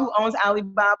Jack Ma, who owns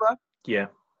Alibaba. Yeah.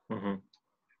 Mm-hmm.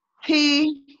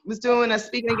 He was doing a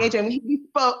speaking engagement. He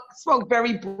spoke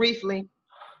very briefly,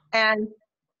 and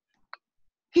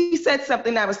he said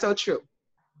something that was so true.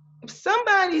 If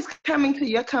somebody's coming to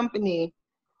your company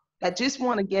that just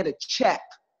want to get a check,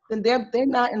 then they're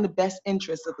not in the best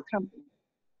interest of the company,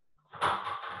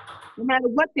 no matter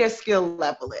what their skill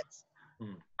level is.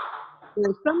 Mm.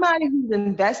 If somebody who's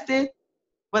invested,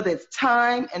 whether it's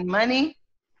time and money,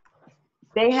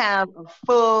 they have a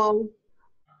full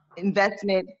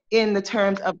investment in the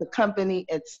terms of the company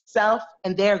itself,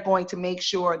 and they're going to make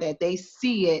sure that they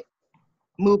see it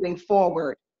moving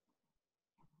forward.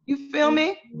 You feel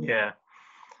me? Yeah.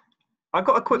 I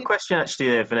got a quick question actually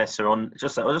there, Vanessa, on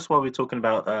just while we're talking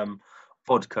about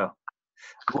vodka.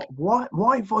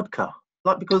 Why vodka?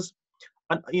 Like, because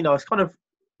you know, I was kind of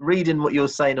reading what you were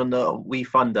saying on the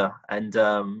WeFunder, and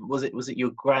was it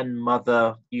your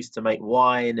grandmother used to make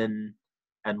wine and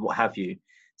what have you?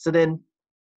 So then,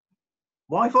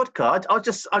 why vodka?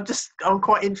 I'm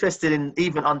quite interested in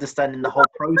even understanding the whole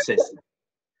process.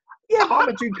 Yeah, but I'm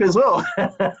a drinker as well.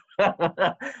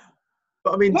 But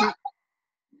I mean,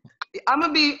 I'm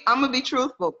gonna be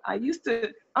truthful.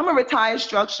 I'm a retired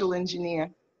structural engineer.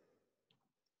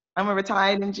 I'm a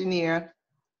retired engineer.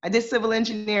 I did civil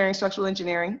engineering, structural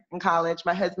engineering in college.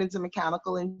 My husband's a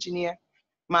mechanical engineer.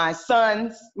 One son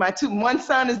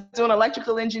is doing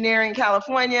electrical engineering in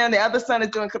California, and the other son is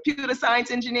doing computer science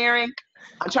engineering.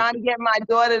 I'm trying to get my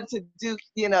daughter to do,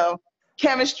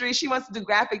 chemistry. She wants to do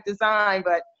graphic design,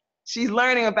 but she's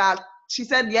learning she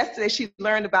said yesterday she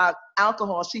learned about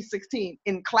alcohol. She's 16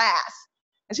 in class.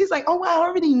 And she's like, oh, wow, I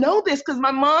already know this because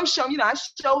my mom showed me, I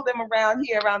show them around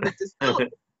here, around the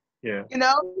distillery. yeah.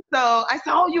 So I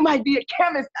said, oh, you might be a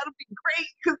chemist. That'll be great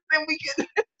because then we can,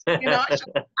 I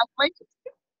should.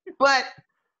 But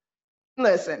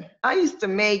listen, I used to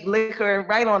make liquor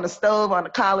right on the stove on the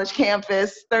college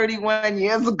campus 31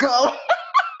 years ago.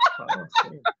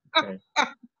 Okay.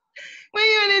 When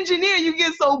you're an engineer, you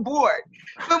get so bored.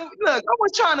 But look, I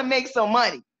was trying to make some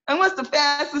money. And what's the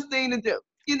fastest thing to do?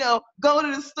 Go to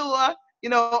the store.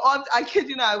 I kid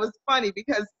you not, it was funny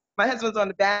because my husband's on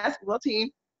the basketball team.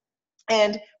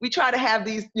 And we try to have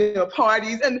these,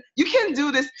 parties. And you can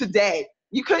do this today.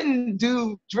 You couldn't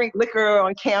drink liquor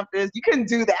on campus. You couldn't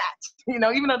do that,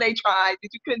 even though they tried,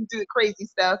 but you couldn't do the crazy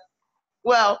stuff.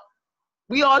 Well,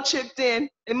 we all chipped in.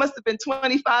 It must have been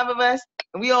 25 of us,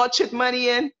 and we all chipped money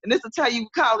in. And this will tell you,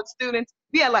 college students,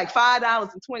 we had like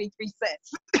 $5.23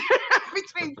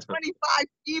 between 25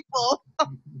 people.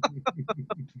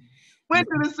 Went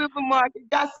to the supermarket,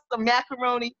 got some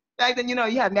macaroni. Back then, you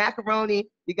have macaroni,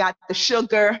 you got the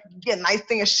sugar, you get a nice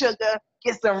thing of sugar,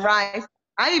 get some rice.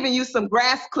 I even used some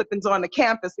grass clippings on the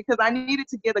campus because I needed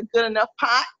to get a good enough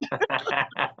pot.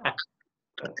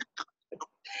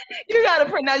 You got to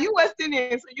print. Now, you West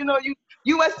Indian, so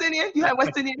you West Indian, you have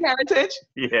West Indian heritage.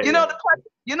 Yeah.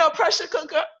 Pressure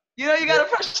cooker. You got a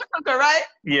pressure cooker, right?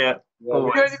 Yeah.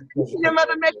 Your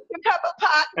mother making a pepper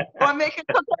pot or making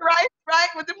cooker rice, right,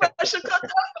 with the pressure cooker.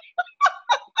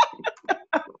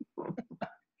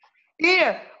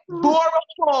 Yeah, bore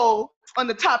a hole on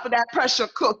the top of that pressure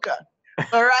cooker,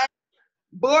 all right?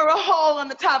 Bore a hole on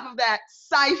the top of that,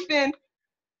 siphon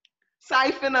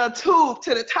a tube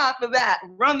to the top of that,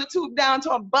 run the tube down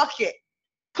to a bucket,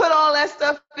 put all that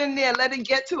stuff in there, let it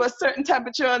get to a certain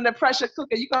temperature on the pressure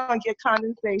cooker, you're gonna get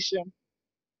condensation.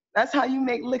 That's how you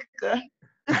make liquor.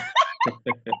 That's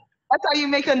how you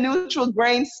make a neutral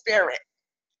grain spirit,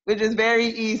 which is very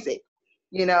easy,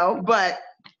 but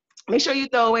make sure you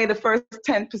throw away the first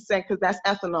 10% because that's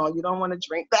ethanol. You don't want to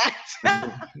drink that.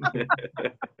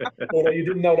 Well, you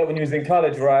didn't know that when you was in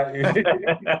college, right?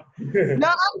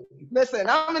 No, listen,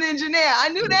 I'm an engineer. I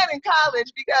knew that in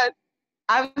college because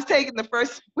I was taking the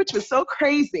first, which was so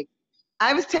crazy.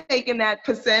 I was taking that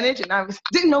percentage and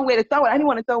didn't know where to throw it. I didn't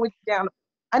want to throw it down.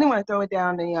 I didn't want to throw it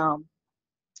down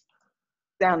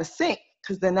the sink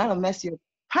because then that'll mess your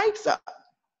pipes up,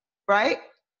 right?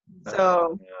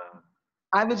 So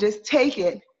I would just take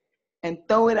it and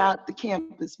throw it out the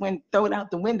campus, throw it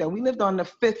out the window. We lived on the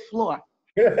 5th floor.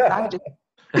 So I would just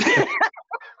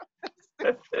throw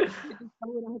it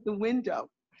out the window.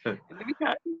 And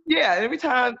every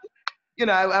time,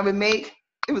 I would make,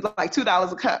 it was like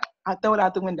 $2 a cup. I throw it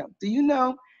out the window. Do you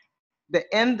know the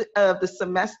end of the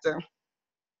semester,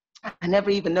 I never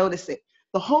even noticed it.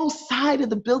 The whole side of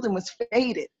the building was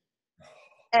faded.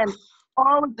 And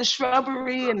all of the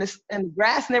shrubbery and the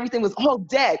grass and everything was all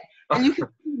dead. And you could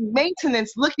see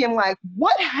maintenance looking like,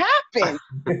 what happened?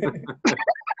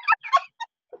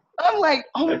 I'm like,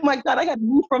 oh my God, I got to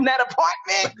move from that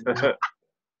apartment.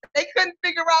 They couldn't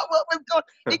figure out what was going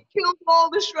on. It killed all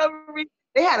the shrubbery.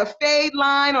 They had a fade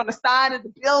line on the side of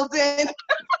the building.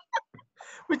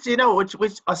 Which, you know,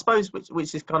 which I suppose,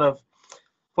 which is kind of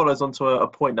follows on to a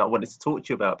point that I wanted to talk to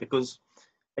you about, because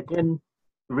again,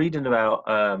 reading about,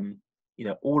 you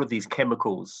know, all of these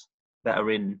chemicals that are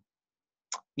in,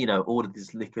 you know, all of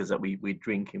these liquors that we're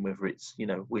drinking, whether it's, you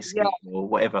know, whiskey or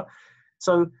whatever.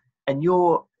 So, and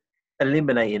you're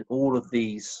eliminating all of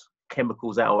these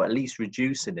chemicals out, or at least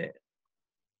reducing it.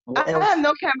 I had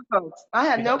no chemicals. I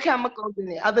had no chemicals in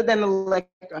it other than the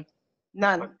liquor.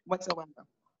 None whatsoever.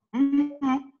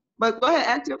 Mm-hmm. But go ahead,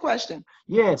 answer your question.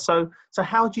 Yeah, so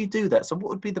how do you do that? So what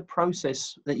would be the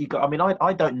process that you got? I mean,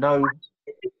 I don't know.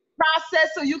 Process,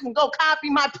 so you can go copy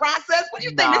my process? What do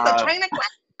you think? This is a training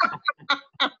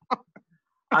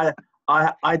class?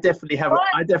 I definitely have.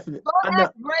 I definitely. Go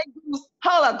ask Grey Goose.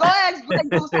 Hold on. Go ask Grey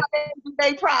Goose how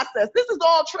they process. This is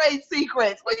all trade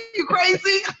secrets. What, are you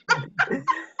crazy?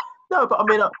 No, but I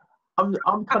mean,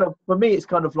 I'm kind of, for me, it's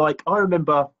kind of like, I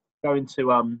remember going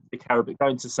to the Caribbean,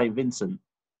 going to St. Vincent,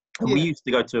 and we used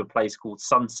to go to a place called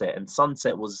Sunset, and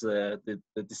Sunset was the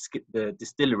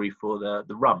distillery for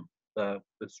the rum, the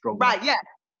strong. Right. Yeah.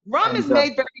 Rum is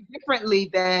made very differently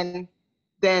than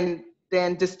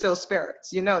distilled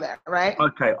spirits. You know that, right?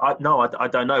 Okay. I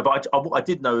don't know, but what I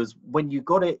did know is when you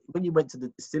went to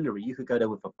the distillery, you could go there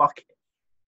with a bucket,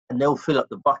 and they'll fill up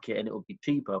the bucket, and it will be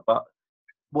cheaper, but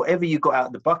whatever you got out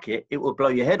of the bucket, it will blow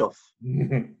your head off.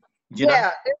 You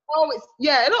know?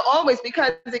 It'll always,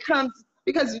 because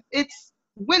it's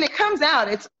when it comes out,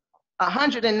 it's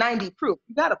 190 proof.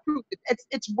 You gotta proof it.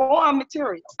 It's raw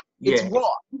material. It's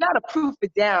raw. You gotta proof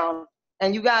it down,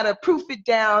 and you gotta proof it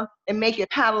down and make it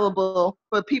palatable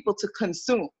for people to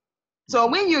consume. So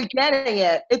when you're getting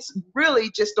it, it's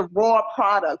really just a raw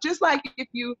product. Just like if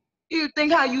you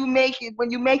think how you make it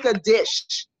when you make a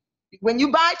dish. When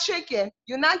you buy chicken,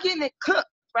 you're not getting it cooked,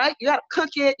 right? You gotta cook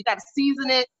it, you gotta season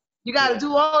it, you gotta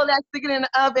do all of that, stick it in the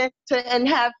oven and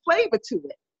have flavor to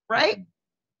it, right?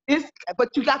 But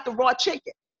you got the raw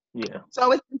chicken. Yeah.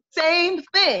 So it's the same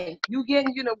thing. You get,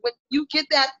 when you get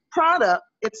that product,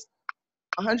 it's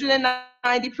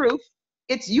 190 proof.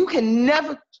 You can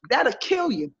never, that'll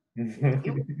kill you.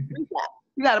 You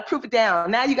gotta proof it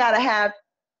down. Now you gotta have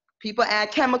people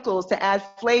add chemicals to add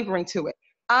flavoring to it.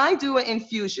 I do an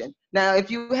infusion. Now,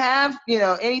 if you have,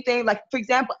 anything like, for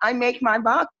example, I make my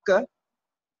vodka,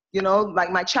 like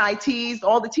my chai teas,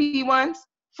 all the tea ones,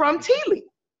 from tea leaf.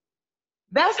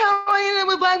 That's how I ended up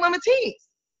with Black Mama Teas.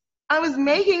 I was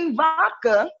making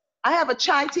vodka. I have a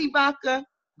chai tea vodka,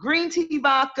 green tea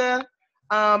vodka,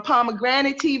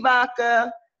 pomegranate tea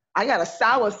vodka. I got a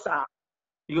soursop.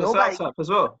 You got soursop as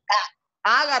well?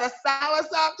 I got a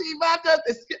soursop tea vodka.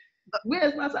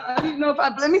 Where's my sauce? I don't even know if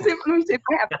let me see if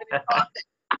I have it.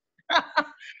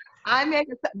 I make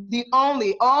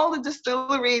all the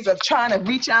distilleries are trying to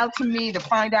reach out to me to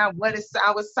find out what is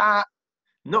soursop.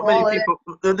 Not many people.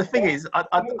 The thing is,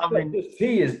 I mean, this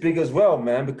tea is big as well,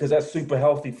 man, because that's super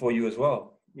healthy for you as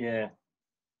well. Yeah.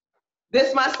 This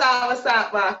is my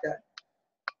soursop vodka.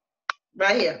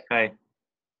 Right here. Okay.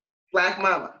 Black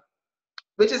Mama.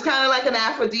 Which is kind of like an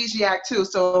aphrodisiac too.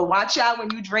 So watch out when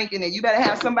you're drinking it. You better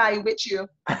have somebody with you.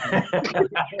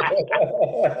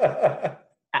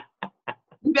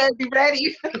 You better be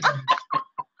ready.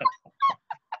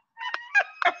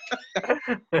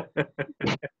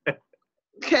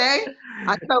 Okay?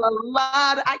 I sell a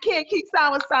lot. I can't keep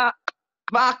soursop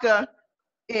vodka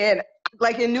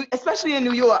especially in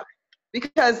New York,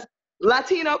 because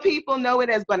Latino people know it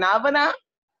as banana.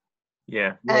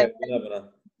 Yeah. And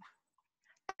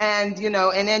and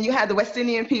then you have the West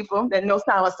Indian people that know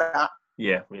soursop.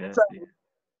 Yeah. So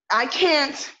I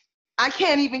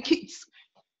can't even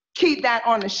keep that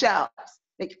on the shelves.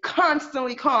 They're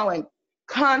constantly calling,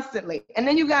 constantly. And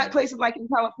then you got places like in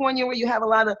California where you have a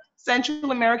lot of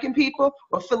Central American people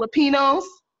or Filipinos.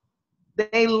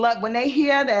 They love when they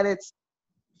hear that it's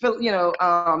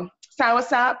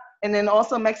soursop, and then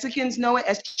also Mexicans know it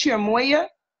as chirimoya.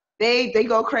 They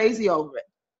go crazy over it.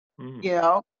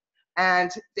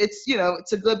 And it's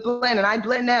it's a good blend, and I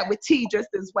blend that with tea just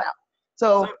as well.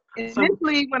 So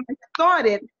initially when I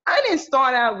started, I didn't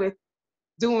start out with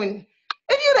doing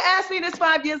If you'd have asked me this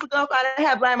 5 years ago, if I didn't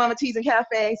have Black Mama teas and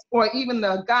cafes, or even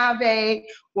the agave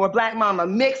or Black Mama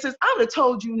mixes, I would have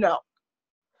told you no.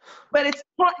 But it's,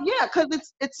 yeah, because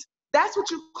that's what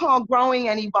you call growing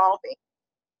and evolving.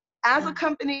 As a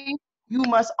company, you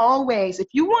must always, if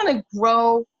you want to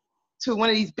grow to one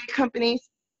of these big companies,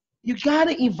 you got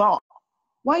to evolve.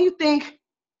 Why do you think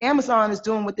Amazon is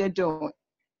doing what they're doing?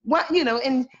 What, you know,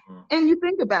 and you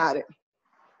think about it.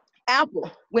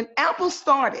 Apple, when Apple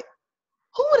started,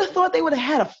 who would have thought they would have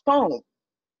had a phone?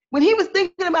 When he was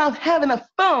thinking about having a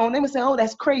phone, they would say, oh,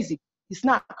 that's crazy. It's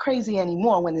not crazy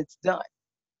anymore when it's done.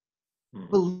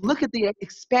 But look at the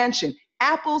expansion.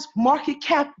 Apple's market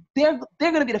cap, they're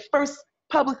going to be the first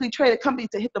publicly traded company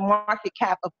to hit the market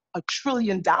cap of $1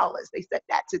 trillion. They said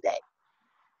that today.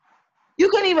 You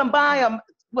couldn't even buy them,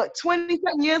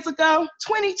 20-something years ago,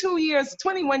 22 years,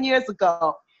 21 years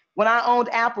ago, when I owned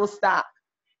Apple stock.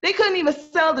 They couldn't even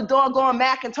sell the doggone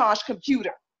Macintosh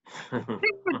computer. They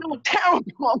were doing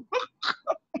terrible.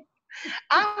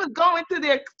 I was going to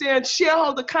their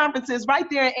shareholder conferences right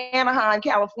there in Anaheim,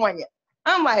 California.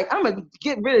 I'm like, I'm going to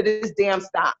get rid of this damn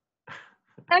stock.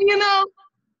 And you know,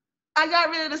 I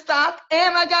got rid of the stock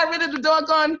and I got rid of the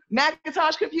doggone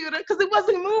Macintosh computer because it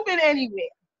wasn't moving anywhere.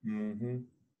 Mm-hmm.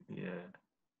 Yeah.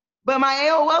 But my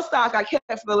AOL stock I kept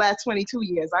for the last 22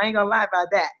 years. I ain't gonna lie about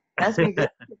that. That's been good.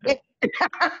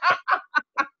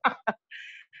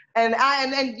 and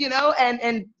you know,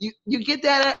 and you get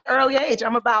that at an early age.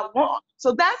 I'm about one.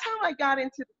 So that's how I got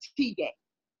into the tea game.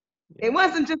 Yeah. It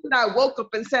wasn't just that I woke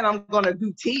up and said I'm gonna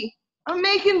do tea. I'm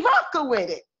making vodka with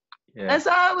it. Yeah. And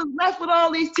so I was left with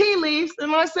all these tea leaves,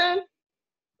 and I said,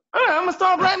 all right, I'm gonna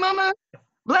start Black Mama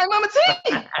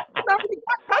tea. Nobody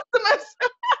got customers.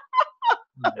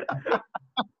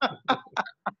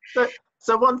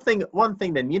 So one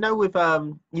thing then, you know, with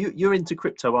you're into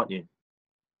crypto, aren't you?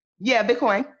 Yeah,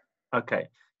 Bitcoin. Okay.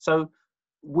 So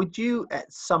would you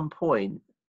at some point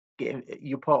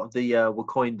you're part of the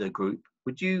Wakoinda group,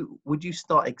 would you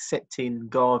start accepting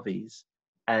Garveys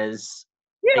as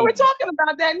we're talking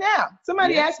about that now.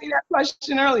 Somebody asked me that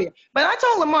question earlier. But I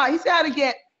told Lamar, he's got to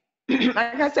get,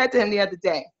 like I said to him the other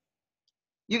day,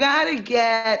 you got to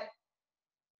get,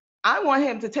 I'll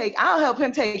help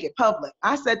him take it public.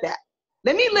 I said that.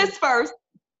 Let me list first.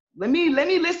 Let me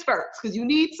list first, because you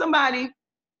need somebody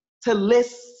to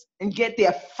list and get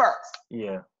there first.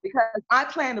 Yeah. Because I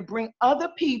plan to bring other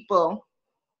people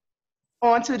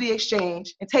onto the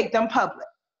exchange and take them public.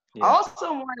 Yeah. I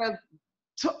also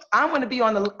want to be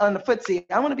on the FTSE.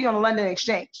 I want to be on the London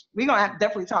Exchange. We're gonna have to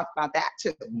definitely talk about that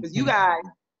too, because you guys,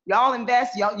 y'all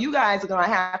invest. You guys are gonna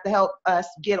have to help us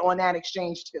get on that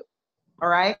exchange too. All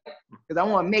right? Because I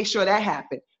want to make sure that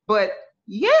happens. But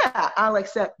yeah, I'll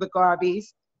accept the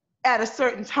Garveys at a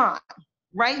certain time.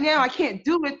 Right now, I can't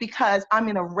do it because I'm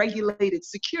in a regulated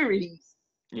securities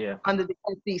under the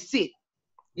SEC.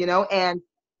 You know, and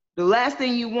the last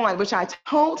thing you want, which I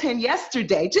told him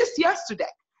yesterday, just yesterday.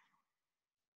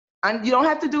 And you don't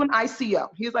have to do an ICO.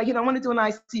 He was like, you don't want to do an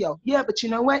ICO. Yeah, but you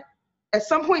know what? At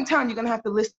some point in time, you're going to have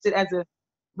to list it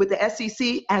with the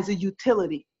SEC as a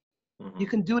utility. Mm-hmm. You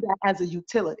can do that as a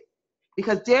utility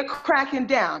because they're cracking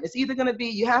down. It's either going to be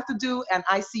you have to do an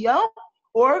ICO,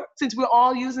 or since we're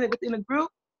all using it within a group,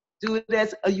 do it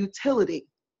as a utility.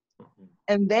 Mm-hmm.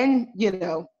 And then, you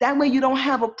know, that way you don't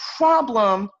have a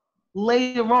problem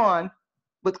later on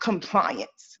with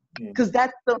compliance. Because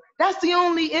that's the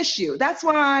only issue. That's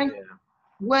why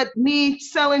what me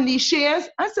selling these shares,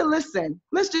 I said, listen,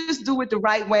 let's just do it the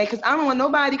right way, because I don't want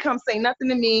nobody come say nothing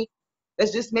to me.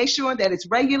 Let's just make sure that it's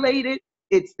regulated.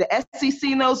 It's the SEC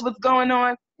knows what's going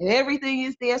on, and everything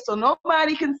is there, so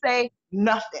nobody can say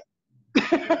nothing.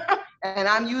 And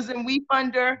I'm using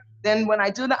WeFunder. Then when I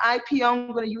do the IPO,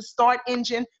 I'm going to use Start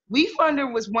Engine.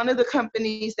 WeFunder was one of the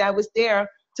companies that was there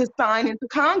to sign into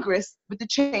Congress with the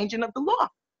changing of the law.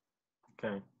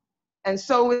 Okay. And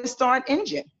so is Start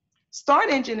Engine.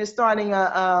 Start Engine is starting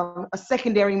a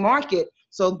secondary market.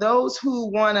 So those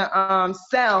who want to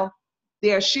sell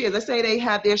their shares, let's say they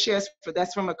have their shares,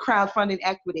 that's from a crowdfunding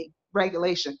equity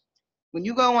regulation. When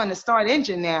you go on the Start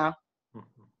Engine now,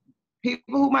 people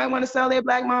who might want to sell their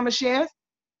Black Mama shares,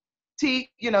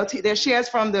 their shares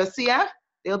from the CF,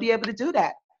 they'll be able to do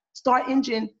that. Start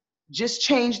Engine just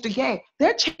changed the game.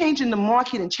 They're changing the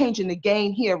market and changing the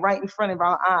game here right in front of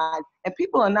our eyes, and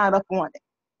people are not up on it.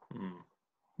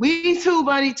 We too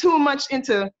much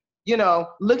into,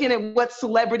 looking at what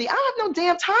celebrity. I have no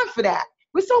damn time for that.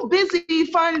 We're so busy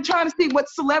trying to see what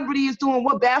celebrity is doing,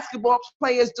 what basketball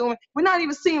player is doing. We're not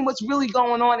even seeing what's really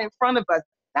going on in front of us.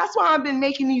 That's why I've been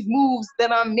making these moves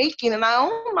that I'm making, and I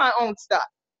own my own stuff.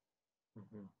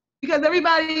 because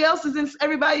everybody else is in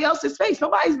everybody else's face.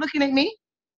 Nobody's looking at me.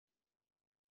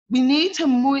 We need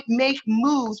to make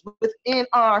moves within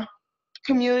our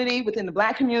community, within the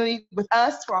Black community, with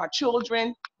us, for our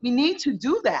children. We need to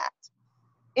do that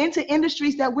into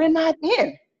industries that we're not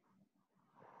in.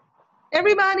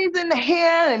 Everybody's in the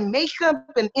hair and makeup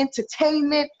and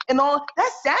entertainment and all.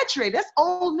 That's saturated. That's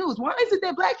old news. Why is it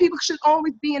that Black people should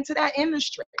always be into that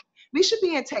industry? We should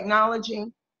be in technology.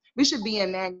 We should be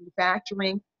in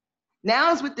manufacturing.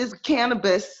 Now it's with this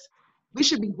cannabis. We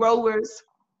should be growers.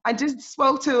 I just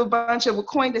spoke to a bunch of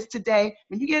Wacoindas today.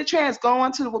 When you get a chance, go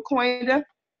on to the Wacoinda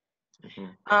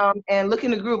and look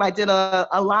in the group. I did a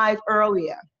live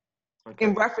earlier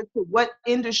in reference to what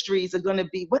industries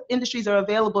are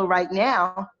available right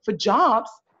now for jobs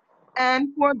and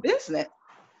for business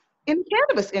in the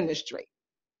cannabis industry.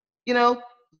 You know,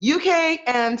 UK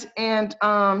and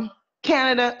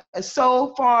Canada is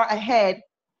so far ahead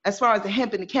as far as the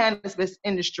hemp and the cannabis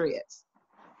industry is.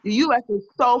 The US is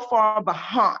so far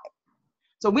behind.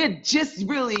 So we're just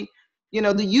really, you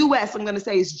know, the US, I'm gonna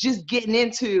say, is just getting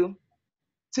into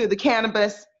the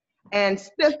cannabis, and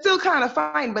they're still kind of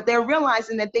fighting, but they're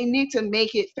realizing that they need to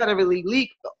make it federally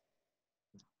legal.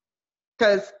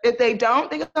 Because if they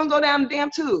don't, they're gonna go down the damn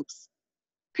tubes,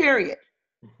 period.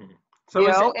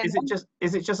 So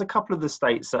is it just a couple of the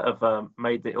states that have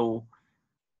made it all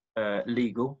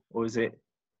legal, or is it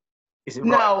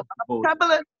no,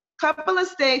 a couple of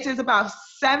states, is about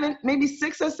 7, maybe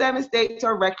 6 or 7 states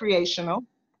are recreational.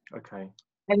 Okay.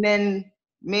 And then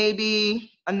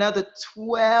maybe another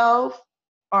 12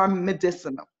 are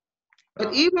medicinal.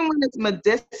 But even when it's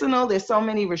medicinal, there's so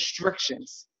many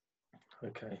restrictions.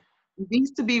 Okay. It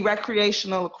needs to be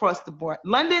recreational across the board.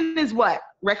 London is what?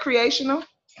 Recreational?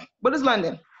 What is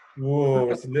London? Whoa,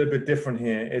 it's a little bit different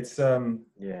here. It's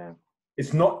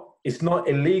it's not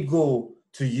illegal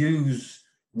to use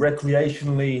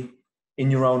recreationally in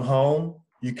your own home.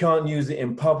 You can't use it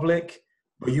in public,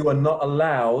 but you are not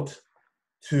allowed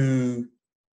to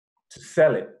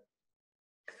sell it.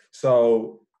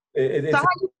 So it's how are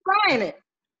you trying it?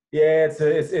 Yeah,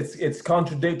 it's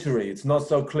contradictory. It's not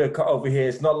so clear cut over here.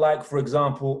 It's not like, for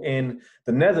example, in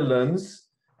the Netherlands,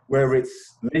 where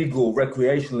it's legal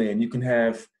recreationally, and you can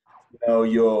have, you know,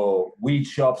 your weed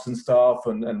shops and stuff,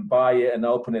 and buy it and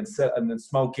open and sell and then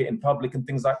smoke it in public and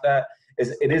things like that.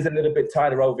 It is a little bit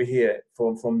tighter over here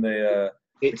from the.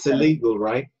 It's illegal,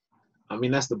 right? I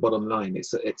mean, that's the bottom line.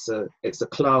 It's a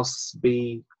Class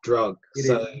B drug.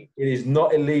 It is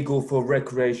not illegal for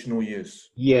recreational use.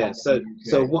 Yeah. So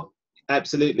what?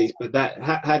 Absolutely. But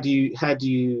how do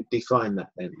you define that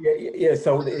then? Yeah.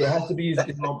 So it has to be used.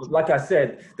 You know, like I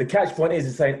said, the catch point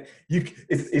is saying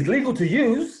it's legal to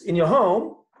use in your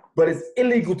home, but it's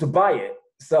illegal to buy it.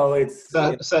 So it's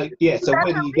So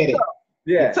where do you get it?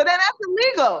 Yeah. So then that's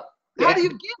illegal. How do you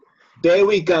get it? There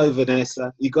we go,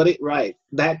 Vanessa. You got it right.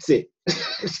 That's it. So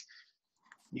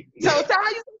how are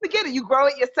you supposed to get it? You grow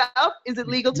it yourself? Is it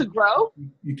legal to grow?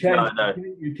 You can. No.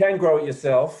 You can grow it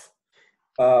yourself,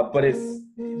 but it's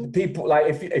people like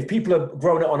if people are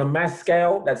growing it on a mass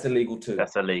scale, that's illegal too.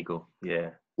 That's illegal. Yeah.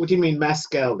 What do you mean mass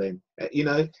scale then? You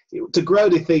know, to grow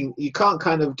the thing, you can't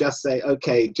kind of just say,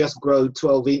 okay, just grow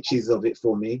 12 inches of it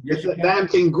for me. Yes, the damn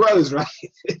thing grows, right?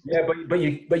 Yeah, but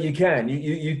you can.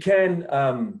 You can.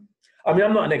 I mean,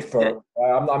 I'm not an expert.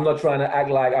 I'm not trying to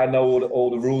act like I know all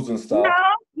the rules and stuff.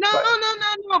 No.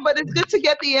 But it's good to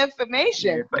get the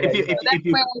information. Yeah, but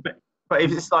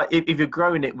if it's like if you're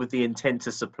growing it with the intent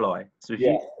to supply, so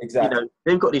if exactly. You know,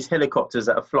 they've got these helicopters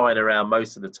that are flying around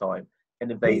most of the time,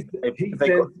 and if they've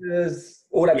got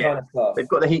all that kind of stuff, they've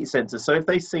got the heat sensors. So if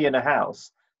they see in a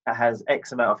house that has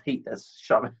X amount of heat that's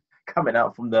coming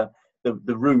out from the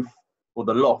roof or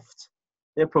the loft,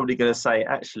 they're probably going to say,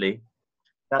 actually,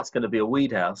 that's going to be a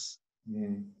weed house,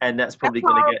 and that's probably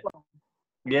going to get.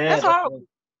 Yeah, that's horrible.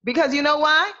 Because you know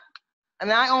why?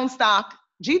 And I own stock.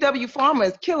 GW Pharma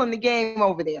is killing the game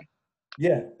over there.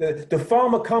 Yeah, the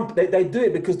pharma company, they do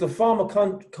it because the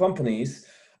pharma companies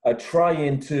are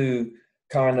trying to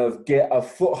kind of get a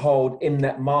foothold in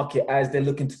that market as they're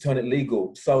looking to turn it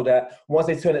legal, so that once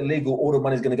they turn it legal, all the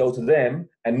money is going to go to them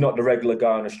and not the regular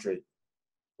guy on the street.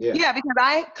 Yeah, because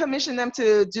I commissioned them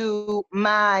to do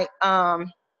my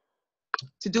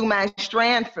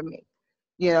strand for me,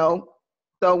 you know,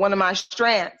 so one of my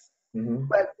strands. Mm-hmm.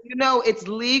 But you know, it's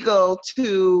legal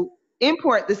to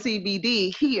import the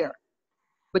CBD here,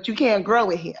 but you can't grow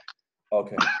it here.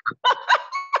 Okay.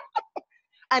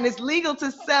 And it's legal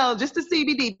to sell just the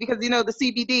CBD because, you know, the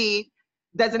CBD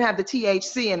doesn't have the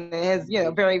THC and it has, you know,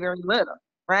 very, very little,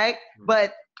 right? Mm-hmm.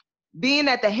 But being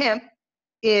that the hemp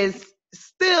is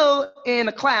still in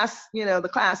a class, the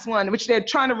class 1, which they're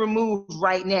trying to remove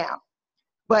right now.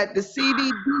 But the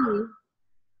CBD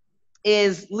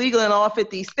is legal in all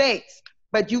 50 states,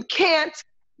 but you can't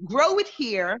grow it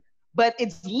here, but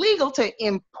it's legal to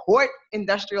import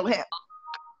industrial hemp.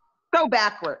 So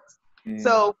backwards.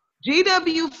 So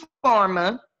GW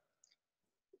Pharma,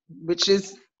 which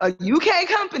is a UK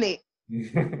company,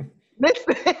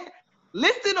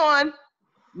 listed on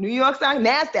New York Stock,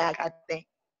 NASDAQ, I think,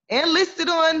 and listed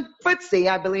on FTSE,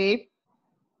 I believe.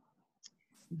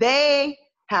 They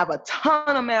have a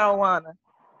ton of marijuana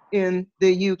in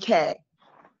the UK,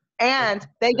 and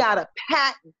they got a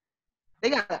patent. They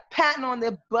got a patent on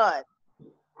their bud.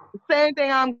 The same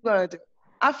thing I'm gonna do.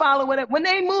 I follow it. When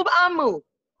they move, I move.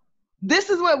 This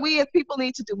is what we as people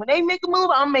need to do. When they make a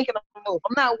move, I'm making a move.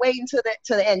 I'm not waiting to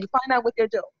the end. You find out what they're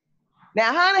doing.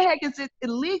 Now, how the heck is it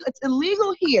illegal? It's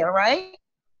illegal here, right?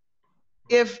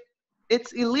 If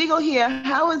it's illegal here,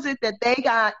 how is it that they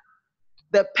got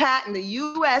the patent, the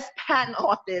U.S. Patent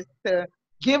Office, to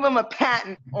give them a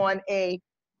patent on a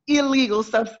illegal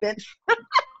substance?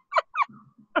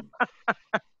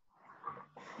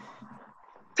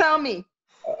 Tell me.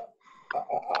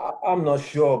 I'm not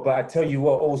sure, but I tell you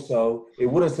what, also, it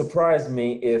wouldn't surprise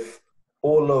me if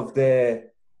all of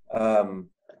their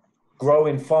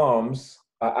growing farms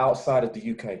are outside of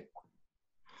the UK.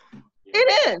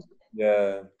 It is.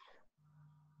 Yeah.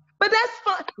 But that's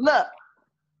fine. Look,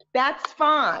 that's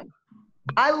fine.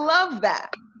 I love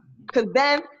that. Because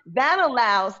then that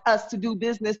allows us to do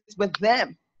business with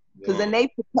them. Because then they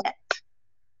protect.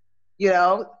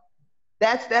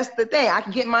 That's the thing. I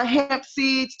can get my hemp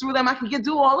seeds through them. I can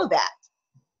do all of that.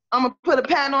 I'm going to put a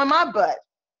patent on my butt.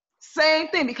 Same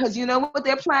thing, because you know what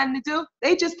they're planning to do?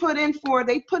 They put in for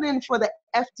the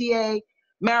FDA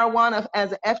marijuana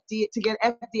as an FDA to get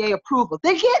FDA approval.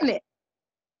 They're getting it.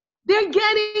 They're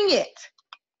getting it.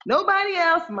 Nobody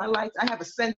else, my lights, I have a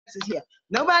census here.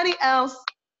 Nobody else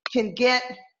can get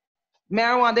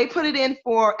marijuana. They put it in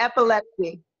for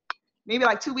epilepsy, maybe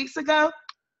like 2 weeks ago.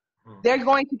 They're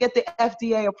going to get the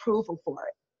FDA approval for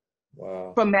it.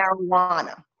 Wow. For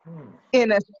marijuana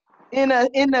in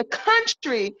a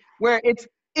country where it's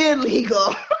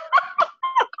illegal.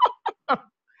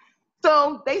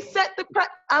 So they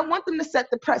I want them to set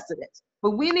the precedent,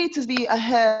 but we need to be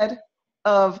ahead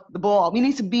of the ball. We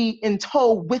need to be in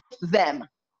tow with them.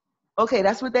 Okay,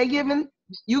 that's what they're giving.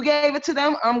 You gave it to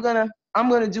them. I'm gonna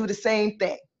do the same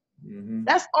thing. Mm-hmm.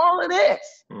 That's all it is.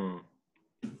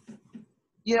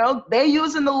 They're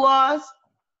using the laws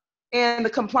and the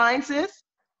compliances.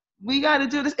 We got to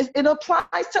do this. It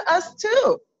applies to us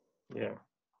too. Yeah.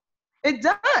 It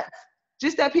does.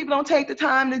 Just that people don't take the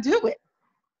time to do it.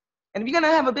 And if you're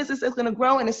going to have a business that's going to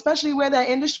grow, and especially where that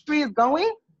industry is going,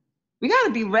 we got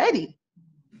to be ready.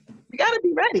 We got to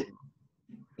be ready.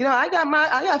 I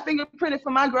got fingerprinted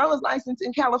for my growers license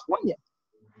in California.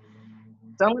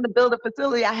 So I'm going to build a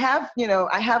facility. I have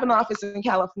an office in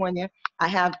California. I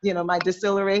have, my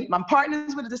distillery. My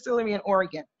partners with a distillery in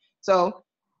Oregon. So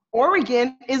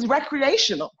Oregon is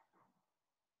recreational.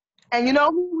 And you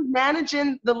know who's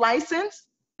managing the license?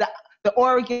 The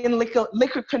Oregon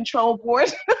Liquor Control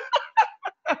Board.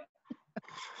 I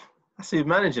see you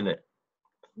managing it.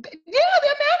 Yeah,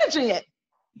 they're managing it.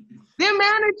 They're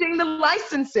managing the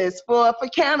licenses for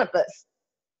cannabis.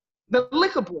 The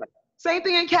liquor board. Same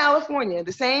thing in California,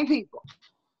 the same people.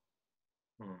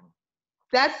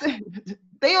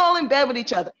 They all in bed with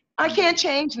each other. I can't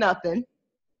change nothing.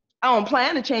 I don't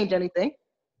plan to change anything,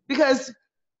 because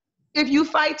if you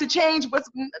fight to change,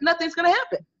 nothing's gonna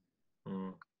happen.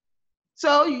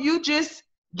 So you just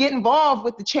get involved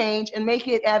with the change and make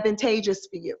it advantageous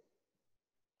for you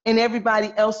and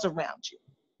everybody else around you.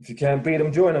 If you can't beat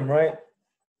them, join them, right?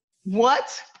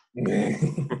 What? You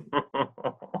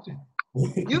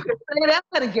can say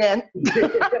that again.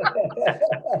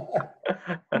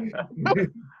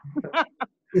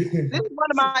 This is one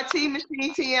of my tea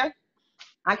machines here.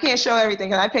 I can't show everything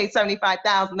because I paid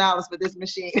 $75,000 for this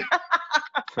machine.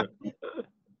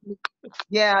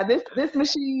 Yeah, this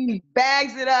machine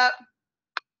bags it up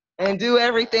and do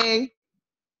everything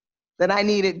that I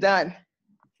need it done.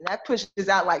 That pushes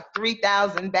out like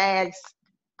 3,000 bags.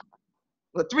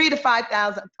 Well, 3,000 to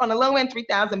 5,000. On the low end,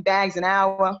 3,000 bags an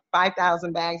hour,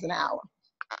 5,000 bags an hour.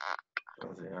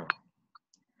 Bloody hell.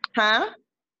 Huh?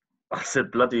 I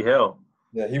said bloody hell.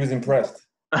 Yeah, he was impressed.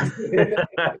 These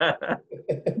are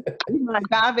my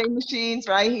agave machines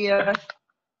right here.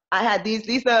 I had these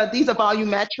are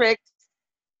volumetric,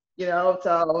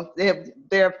 so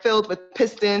they're filled with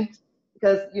pistons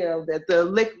because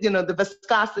the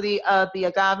viscosity of the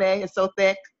agave is so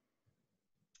thick.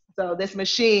 So this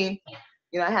machine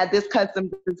You know, I had this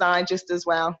custom design just as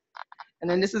well. And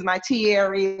then this is my tea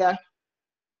area.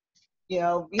 You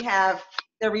know, we have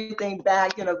everything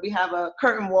back. You know, we have a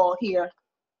curtain wall here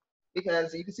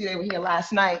because you can see they were here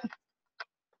last night.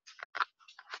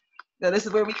 So this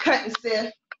is where we cut and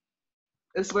sift.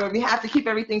 This is where we have to keep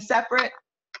everything separate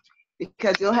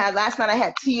because you'll have, last night I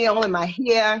had tea all in my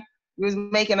hair. We was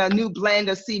making a new blend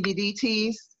of CBD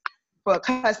teas for a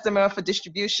customer for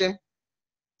distribution.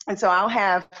 And so I'll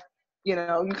have, you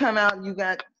know, you come out and you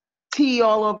got tea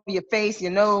all over your face,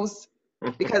 your nose,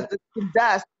 because the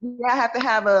dust. I have to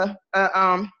have a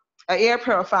air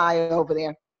purifier over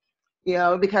there, you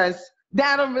know, because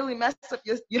that'll really mess up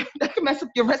your that can mess up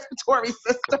your respiratory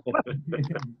system.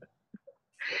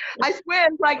 I swear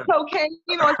it's like cocaine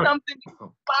or something.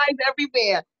 Flies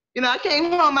everywhere. You know, I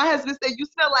came home. My husband said, "You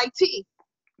smell like tea."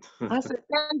 I said,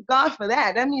 "Thank God for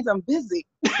that. That means I'm busy."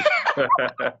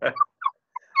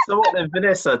 So what then,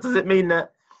 Vanessa? Does it mean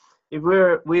that if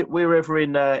we're ever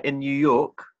in New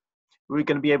York, we're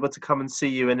going to be able to come and see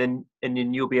you, and then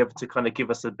you'll be able to kind of give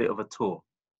us a bit of a tour?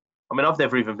 I mean, I've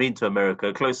never even been to America.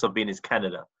 The closest I've been is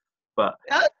Canada, but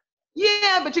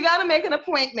yeah, but you got to make an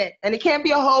appointment, and it can't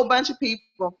be a whole bunch of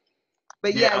people.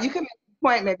 But yeah, you can make an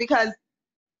appointment because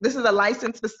this is a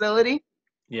licensed facility.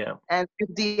 Yeah. And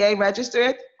FDA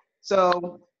registered.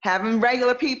 So having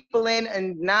regular people in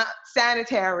and not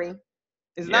sanitary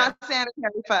is not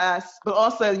sanitary for us. But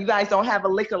also, you guys don't have a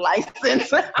liquor license.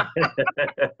 But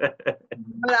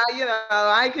you know,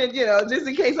 I could, you know, just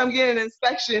in case I'm getting an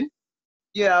inspection,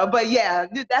 you know. But yeah,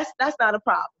 that's not a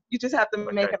problem. You just have to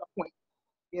make an appointment,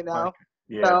 you know. Okay.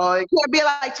 Yeah. So it can't be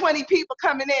like 20 people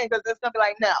coming in because it's gonna be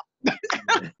like no.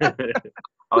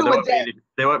 Oh,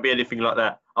 there won't be anything like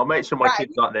that. I'll make sure my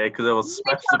kids aren't there because they will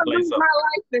smash the place up. My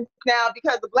license now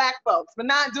because of black folks, but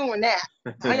not doing that.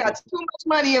 I got too much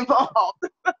money involved.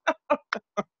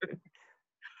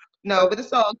 No, but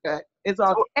it's all good. It's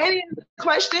all good. Any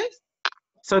questions?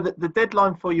 So the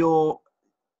deadline for your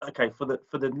for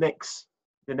the next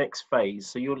phase.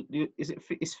 So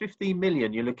it's 15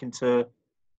 million you're looking to.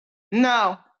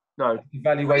 No.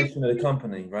 Evaluation of the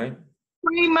company, right?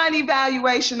 Pre-money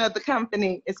valuation of the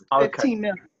company is 15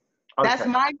 million. That's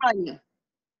my money.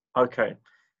 Okay.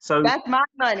 So that's my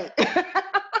money.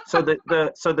 so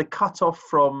the cutoff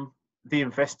from the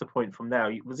investor point from now,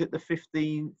 was it the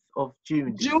 15th of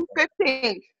June? June 15th.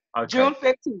 Okay. June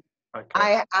 15th.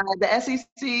 Okay. The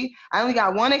SEC, I only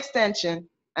got one extension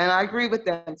and I agree with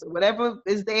them. So whatever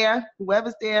is there,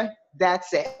 whoever's there,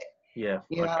 that's it. Yeah.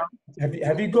 You know?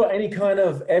 Have you got any kind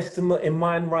of estimate in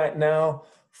mind right now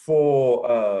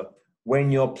for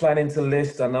when you're planning to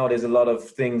list? I know there's a lot of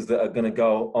things that are going to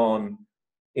go on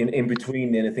in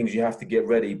between there, the things you have to get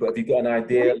ready. But have you got an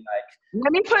idea?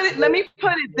 Let me put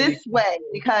it this way,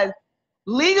 because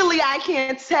legally I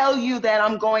can't tell you that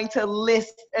I'm going to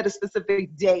list at a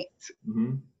specific date,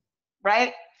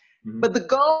 right? But the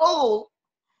goal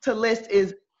to list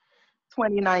is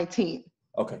 2019.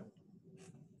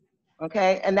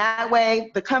 Okay, and that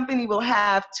way the company will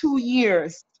have 2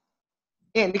 years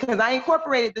in, because I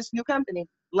incorporated this new company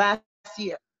last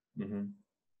year.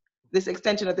 This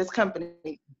extension of this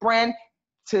company, brand,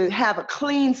 to have a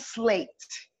clean slate.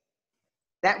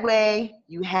 That way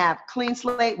you have clean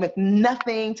slate with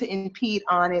nothing to impede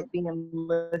on it being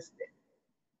listed.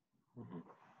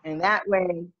 And that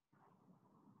way,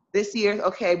 this year,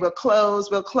 okay, we'll close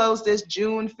this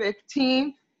June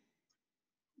 15th.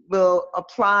 We'll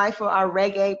apply for our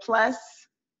Reg A Plus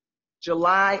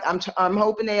July. I'm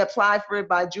hoping they apply for it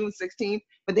by June 16th,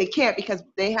 but they can't because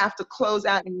they have to close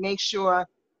out and make sure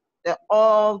that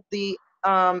all the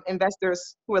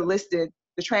investors who are listed,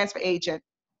 the transfer agent,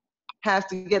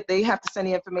 they have to send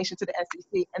the information to the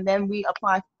SEC, and then we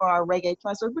apply for our Reg A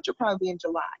Plus, which will probably be in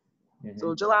July.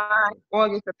 So July,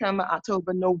 August, September,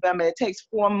 October, November. It takes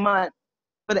 4 months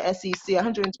for the SEC,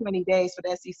 120 days for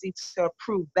the SEC to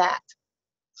approve that.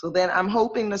 So then I'm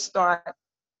hoping to start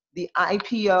the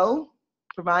IPO,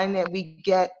 providing that we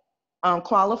get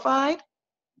qualified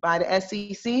by the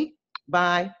SEC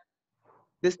by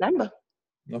December.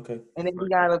 Okay. And then we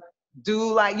gotta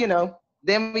do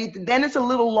then it's a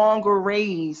little longer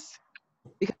raise,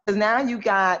 because now you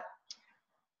got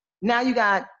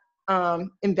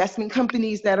investment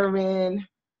companies that are in,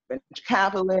 venture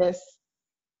capitalists,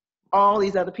 all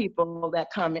these other people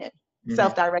that come in,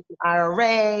 self-directed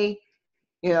IRA,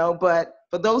 but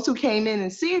for those who came in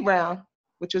seed round,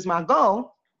 which was my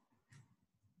goal,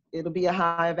 it'll be a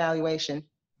high evaluation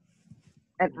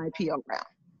at IPO round.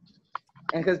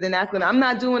 And because then I'm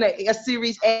not doing a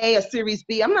Series A, a Series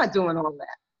B. I'm not doing all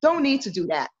that. Don't need to do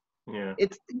that. Yeah.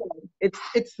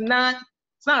 It's not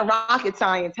rocket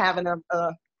science having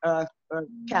a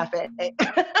cafe.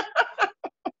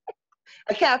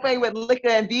 A cafe with liquor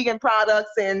and vegan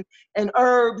products and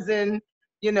herbs and,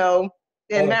 you know,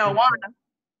 and marijuana.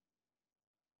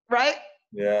 Right?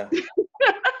 Yeah.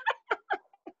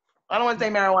 I don't want to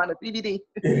say marijuana, CBD.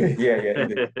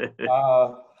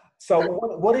 yeah. So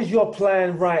what is your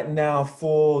plan right now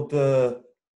for the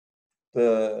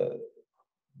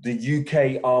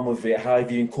UK arm of it? How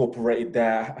have you incorporated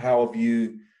that? How have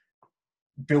you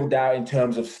built out in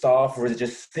terms of staff, or is it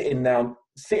just sitting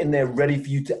there ready for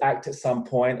you to act at some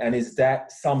point? And is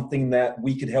that something that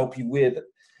we could help you with?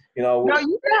 You know, no,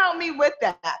 you can help me with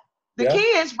that. The key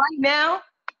is right now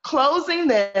closing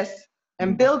this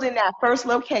and building that first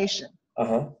location.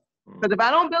 Because if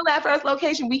I don't build that first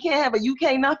location, we can't have a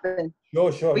UK nothing.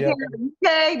 Sure, we can't have a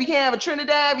UK, we can't have a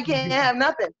Trinidad, we can't have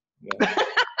nothing.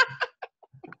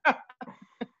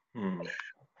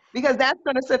 Because that's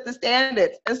going to set the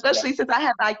standards, especially since I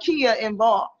have IKEA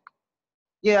involved.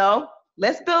 You know,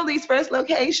 let's build these first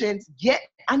locations.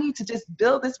 I need to just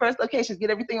build this first location, get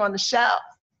everything on the shelf.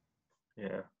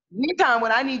 Yeah. Meantime,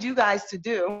 what I need you guys to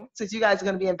do, since you guys are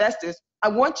going to be investors, I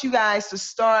want you guys to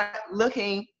start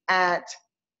looking at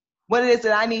what it is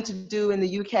that I need to do in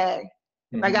the UK.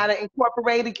 I got to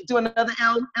incorporate it, do another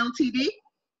LTD.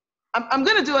 I'm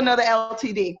going to do another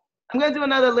LTD. I'm going to do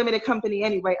another limited company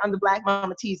anyway under Black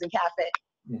Mama Teas and Cafe.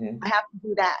 I have to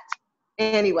do that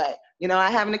anyway. You know,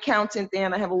 I have an accountant there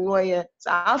and I have a lawyer.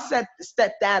 So I'll set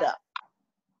that up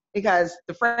because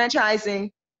the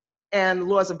franchising and the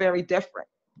laws are very different.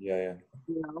 Yeah.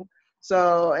 You know,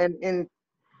 so, and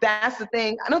that's the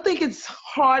thing. I don't think it's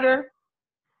harder.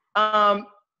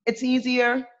 It's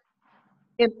easier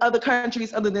in other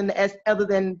countries other than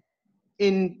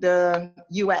in the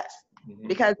U.S.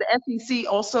 Because the SEC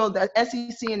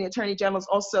and the Attorney General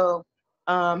also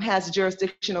has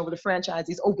jurisdiction over the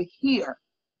franchisees over here.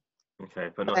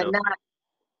 Okay, but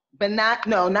not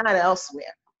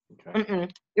elsewhere. Okay.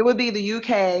 It would be the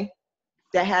UK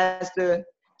that has the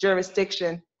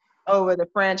jurisdiction over the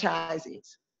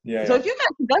franchisees. So if you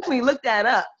guys can definitely look that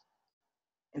up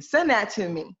and send that to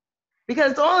me.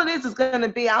 Because all it is going to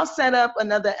be, I'll set up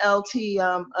another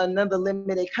another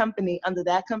limited company under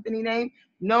that company name,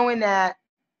 knowing that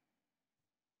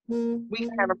we can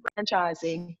have a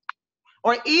franchising.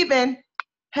 Or even,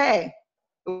 hey,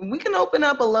 we can open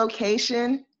up a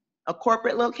location, a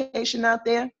corporate location out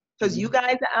there, because you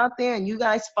guys are out there and you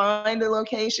guys find the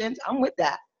locations. I'm with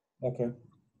that. Okay.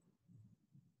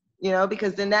 You know,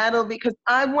 because then because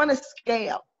I want to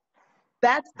scale.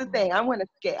 That's the thing. I want to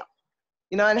scale.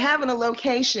 You know, and having a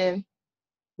location,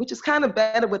 which is kind of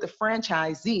better with a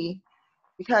franchisee,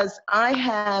 because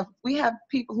we have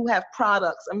people who have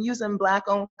products. I'm using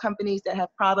Black-owned companies that have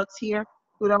products here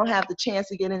who don't have the chance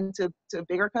to get into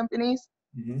bigger companies.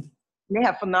 They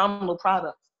have phenomenal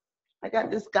products. I got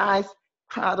this guy's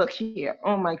product here.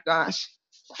 Oh my gosh.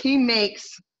 He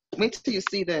makes, wait till you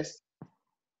see this.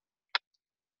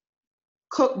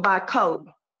 Cooked by Code.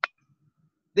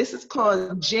 This is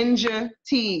called ginger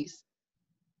teas.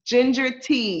 Ginger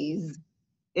teas.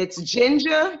 It's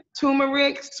ginger,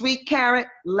 turmeric, sweet carrot,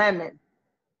 lemon.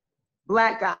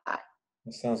 Black guy.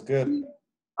 That sounds good.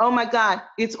 Oh my God.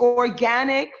 It's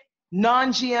organic,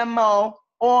 non-GMO,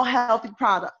 all healthy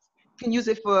products. You can use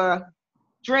it for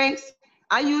drinks.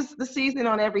 I use the seasoning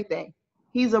on everything.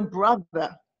 He's a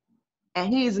brother.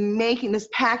 And he's making this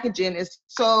packaging is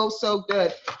so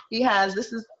good. He has,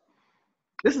 this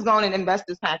is going in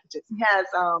investors packages. He has,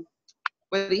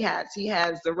 what he has? He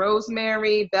has the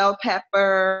rosemary, bell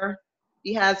pepper.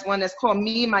 He has one that's called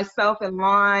Me, Myself, and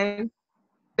Lime,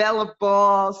 Bella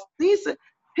Balls. His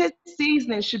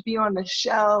seasoning should be on the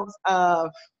shelves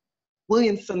of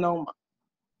Williams-Sonoma.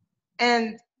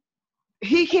 And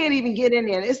he can't even get in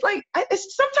there. It's like,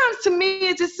 sometimes to me,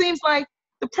 it just seems like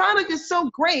the product is so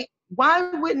great.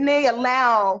 Why wouldn't they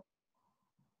allow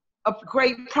a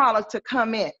great product to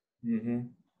come in?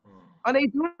 Are they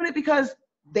doing it because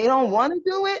they don't want to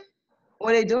do it?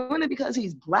 Or are they doing it because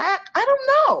he's Black? I don't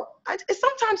know.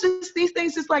 Sometimes these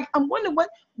things, just like, I'm wondering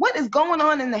what is going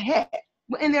on in their head.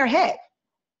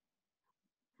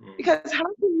 Because how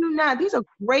can you not? These are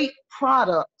great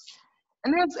products.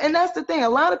 And that's the thing. A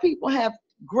lot of people have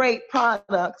great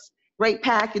products, great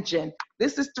packaging.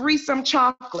 This is threesome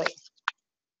chocolate.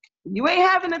 You ain't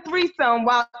having a threesome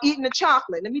while eating the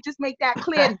chocolate. Let me just make that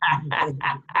clear.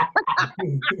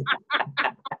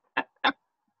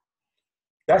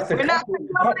 That's the couple that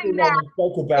we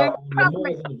spoke about on the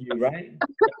Lord's interview, right?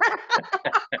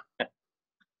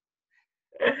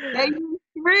 They use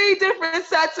 3 different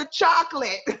sets of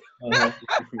chocolate.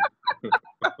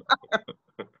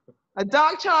 A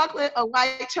dark chocolate, a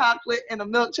white chocolate, and a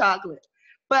milk chocolate.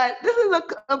 But this is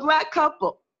a black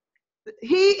couple.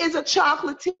 He is a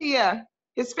chocolatier.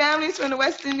 His family's from the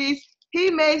West Indies.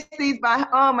 He makes these by,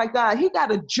 oh my God, he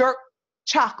got a jerk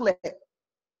chocolate.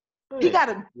 He got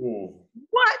a,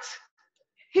 what?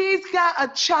 He's got a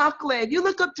chocolate. You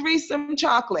look up threesome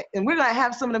chocolate, and we're gonna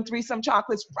have some of them threesome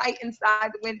chocolates right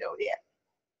inside the window there.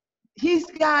 He's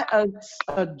got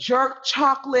a jerk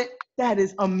chocolate that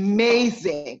is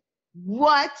amazing.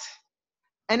 What?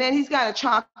 And then he's got a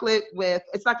chocolate with,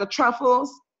 it's like a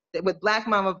truffles with Black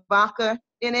Momma Vodka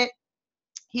in it.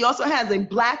 He also has a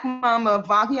Black Momma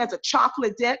Vodka. He has a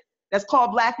chocolate dip that's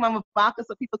called Black Momma Vodka,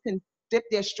 so people can dip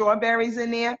their strawberries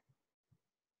in there.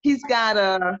 He's got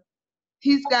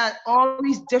all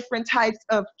these different types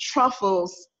of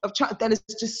truffles that is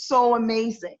just so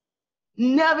amazing.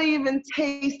 Never even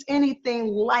taste anything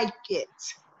like it.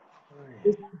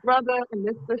 This brother and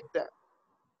this sister.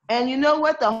 And you know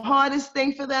what? The hardest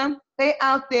thing for them, they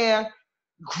out there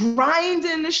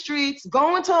grinding the streets,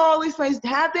 going to all these places,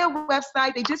 have their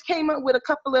website. They just came up with a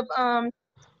couple of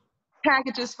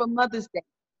packages for Mother's Day.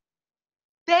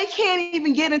 They can't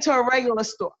even get into a regular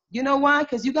store. You know why?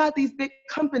 Because you got these big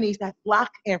companies that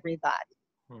block everybody.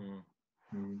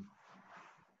 Mm-hmm.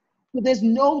 So there's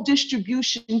no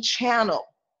distribution channel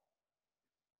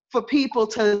for people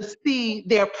to see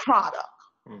their product.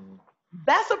 Mm-hmm.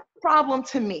 That's a problem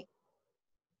to me.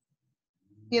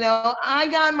 You know, I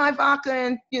got my vodka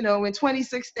in, you know, in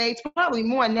 26 states, probably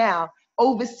more now,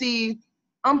 overseas.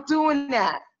 I'm doing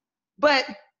that. But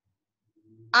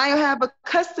I have a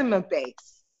customer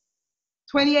base.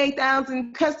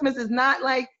 28,000 customers is not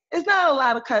like, it's not a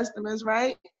lot of customers,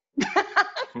 right?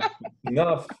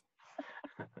 Enough.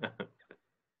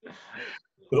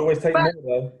 Could always take more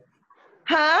though.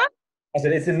 Huh? I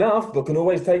said it's enough, but can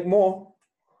always take more.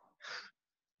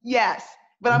 Yes,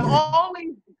 but I'm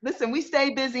always, listen, we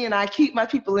stay busy and I keep my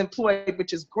people employed,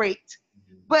 which is great.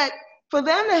 But for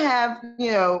them to have,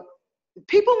 you know,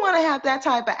 people want to have that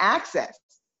type of access.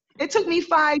 It took me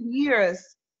 5 years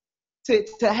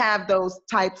to have those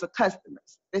types of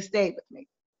customers that stay with me.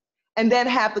 And then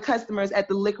have the customers at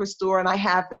the liquor store, and I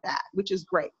have that, which is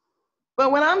great.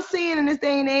 But what I'm seeing in this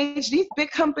day and age, these big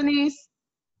companies,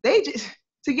 they just,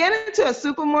 to get into a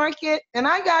supermarket, and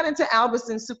I got into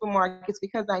Albertsons supermarkets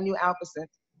because I knew Albertsons,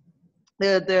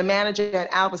 the manager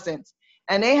at Albertsons,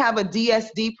 and they have a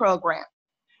DSD program,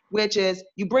 which is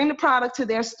you bring the product to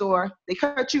their store, they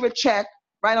cut you a check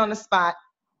right on the spot,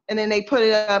 and then they put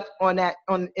it up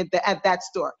at that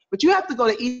store. But you have to go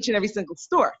to each and every single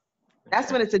store.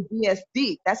 That's when it's a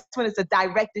DSD. That's when it's a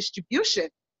direct distribution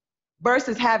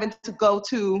versus having to go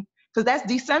to, because that's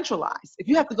decentralized. If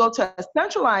you have to go to a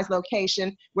centralized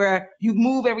location where you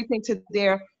move everything to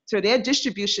their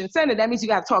distribution center, that means you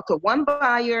got to talk to one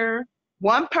buyer,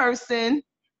 one person,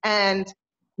 and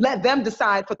let them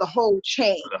decide for the whole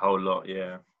chain. For the whole lot,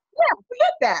 yeah. Yeah,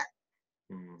 forget that.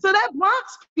 So that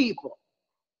blocks people.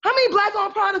 How many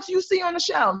Black-owned products you see on the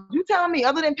shelf? You tell me,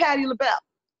 other than Patti LaBelle.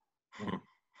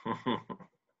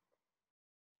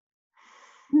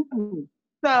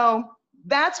 So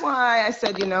that's why I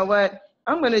said, you know what,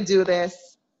 I'm going to do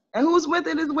this. And who's with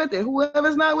it is with it.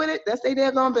 Whoever's not with it, that's their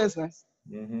damn business.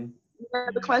 Mm-hmm. You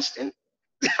have the question?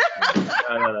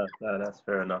 No, that's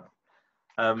fair enough.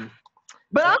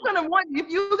 But I'm going to want, if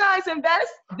you guys invest,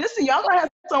 y'all going to have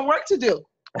some work to do.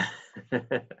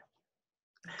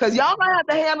 Because y'all going to have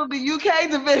to handle the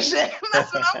UK division.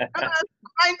 That's what I'm going to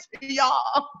explain to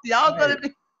y'all. Y'all going to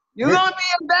be, you're going to be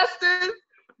investors,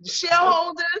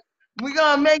 shareholders. We're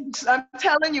going to make, I'm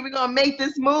telling you, we're going to make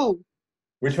this move.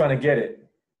 We're trying to get it.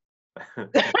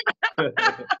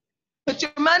 Put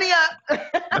your money up.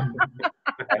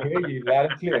 I hear you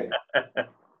loud and clear.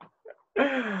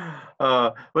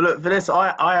 Well, look, Vanessa,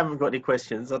 I haven't got any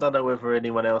questions. I don't know whether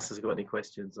anyone else has got any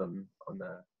questions on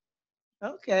that.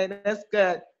 Okay, that's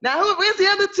good. Now, where's the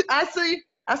other two?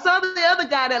 I saw the other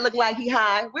guy that looked like he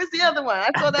high. Where's the other one? I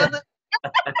saw the other.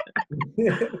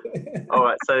 All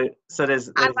right, so there's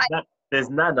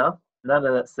Nana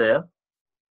that's there.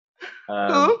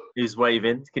 Who? Who's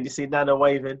waving? Can you see Nana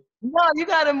waving? No, you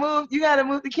gotta move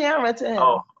the camera to him.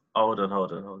 Oh, hold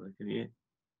on. Can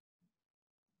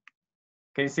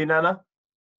you see Nana?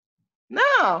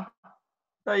 No,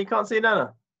 you can't see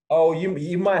Nana. Oh,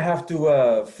 you might have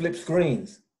to flip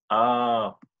screens.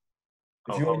 Oh.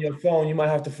 If you're on your phone, you might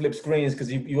have to flip screens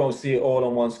because you won't see it all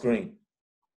on one screen.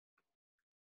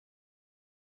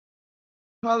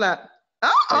 Hold up.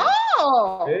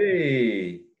 Oh.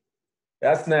 Hey,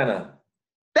 that's Nana.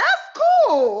 That's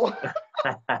cool.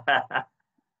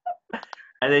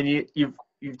 And then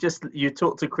you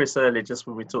talked to Chris earlier, just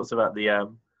when we talked about the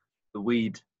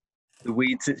weed the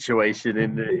weed situation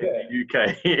in the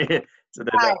UK. So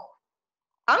Right.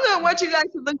 I'm gonna want you guys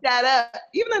to look that up.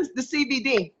 Even the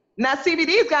CBD. Now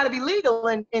CBD has got to be legal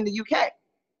in the UK.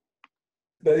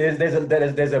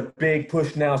 There's a big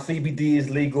push now. CBD is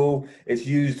legal. It's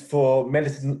used for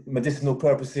medicinal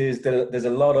purposes. There's a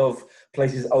lot of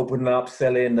places opening up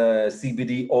selling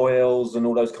CBD oils and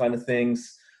all those kind of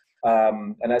things.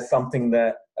 And that's something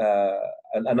that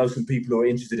I know some people who are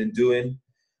interested in doing.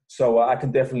 So I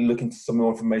can definitely look into some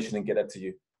more information and get that to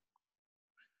you.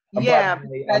 And Yeah.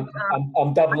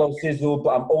 I'm 00 Sizzle,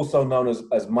 but I'm also known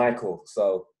as Michael.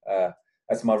 So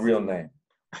that's my real name.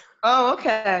 Oh,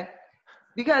 okay.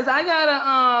 Because I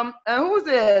got who's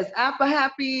this? Apple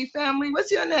Happy Family.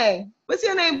 What's your name? What's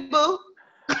your name, boo?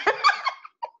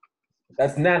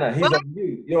 That's Nana. He's on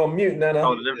mute. You're on mute, Nana.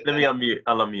 Oh, let me unmute.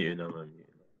 I'll unmute. I'm unmute.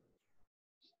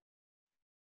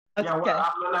 Okay. Yeah,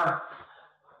 well,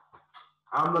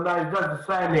 I'm Nana. It's just the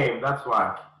surname. That's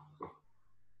why.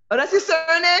 Oh, that's your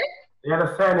surname? Yeah,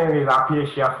 the surname is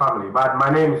Apiacia family, but my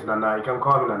name is Nana. You can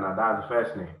call me Nana. That's the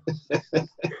first name.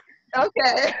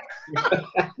 Okay.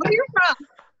 Where you from?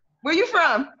 Where you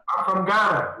from? I'm from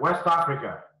Ghana, West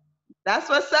Africa. That's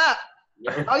what's up.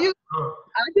 Oh, I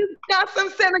just got some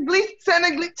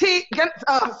Senegalese tea,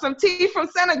 some tea from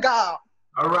Senegal.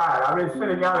 All right. I mean,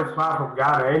 Senegal is far from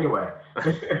Ghana anyway.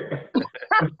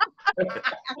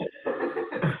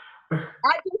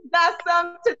 I just got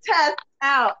some to test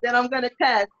out that I'm gonna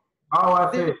test. Oh,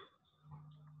 I see.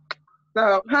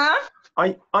 So, huh?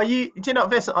 Are you? Do you know,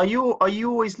 Vanessa? Are you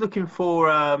always looking for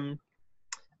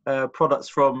products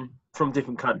from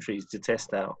different countries to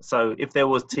test out? So if there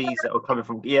was teas that were coming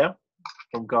from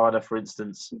Ghana, for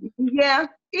instance. Yeah.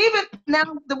 Even now,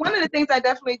 one of the things I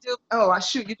definitely do. Oh,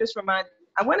 shoot! You just reminded me.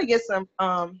 I want to get some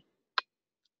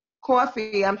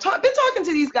coffee. Been talking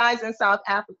to these guys in South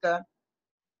Africa.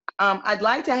 I'd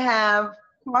like to have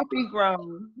coffee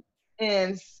grown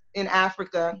in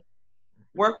Africa.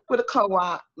 Work with a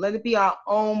co-op. Let it be our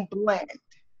own blend.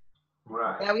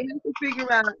 Right. Now we have to figure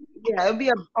out. Yeah, it'll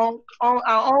be our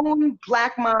own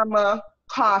Black Mama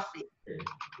coffee.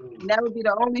 And that would be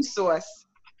the only source.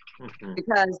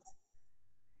 Because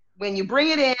when you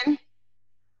bring it in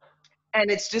and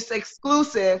it's just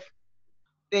exclusive,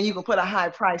 then you can put a high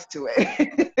price to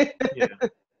it. Yeah.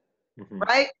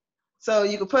 Right? So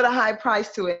you can put a high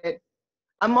price to it.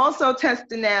 I'm also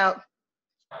testing out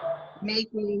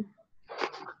making.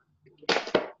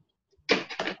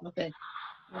 Okay.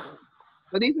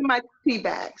 So these are my tea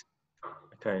bags.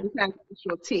 Okay. This has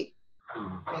actual tea.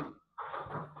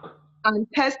 I'm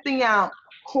testing out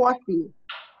coffee.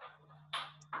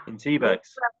 In tea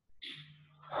bags.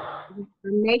 I'm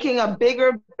making a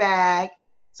bigger bag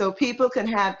so people can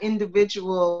have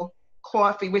individual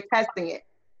coffee. We're testing it.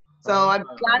 So I've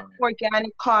got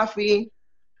organic coffee.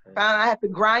 Found I have to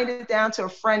grind it down to a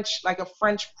French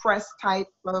press type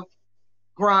of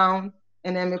ground,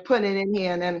 and then we're putting it in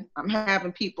here, and then I'm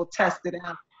having people test it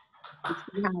out to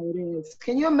see how it is.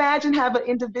 Can you imagine having an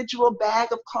individual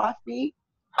bag of coffee?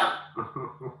 Yeah.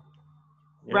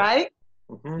 Right?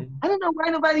 Mm-hmm. I don't know why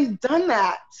nobody's done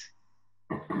that.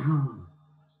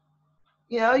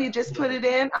 You know, you just put it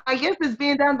in. I guess it's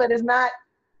being done, but it's not.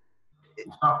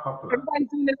 Everybody's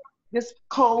doing this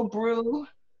cold brew,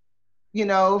 you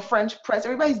know, French press.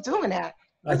 Everybody's doing that.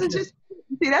 Because it's just,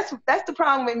 see, that's the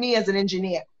problem with me as an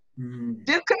engineer.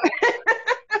 Just,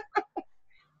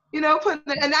 you know,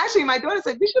 and actually my daughter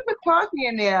said, we should put coffee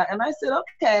in there. And I said,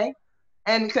 okay.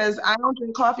 And because I don't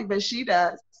drink coffee, but she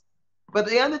does. But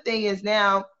the other thing is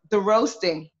now the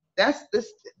roasting. That's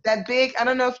that big, I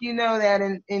don't know if you know that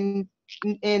in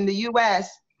the US,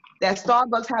 that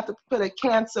Starbucks have to put a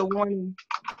cancer warning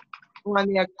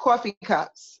on their coffee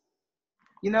cups.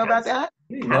 You know about that?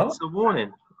 Cancer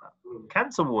warning.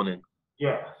 Cancer warning.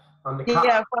 Yeah. On the cup.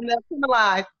 Yeah, from the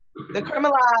Criminalized. The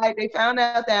Criminalized, they found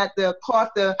out that the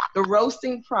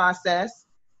roasting process,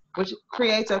 which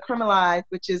creates a Criminalized,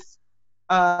 which is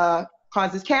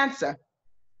causes cancer.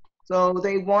 So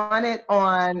they want it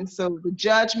on. So the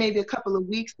judge, maybe a couple of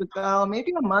weeks ago,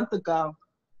 maybe a month ago,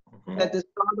 that the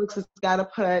Starbucks has got to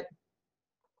put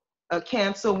a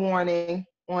cancer warning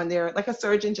on their, like a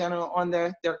Surgeon General, on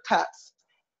their cups.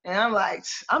 And I'm like,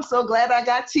 I'm so glad I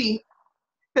got tea,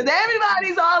 because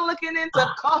everybody's all looking into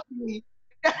coffee.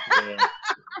 Yeah.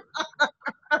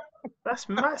 That's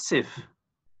massive.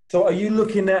 So are you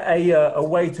looking at a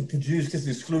way to produce this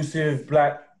exclusive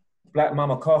Black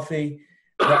Mama coffee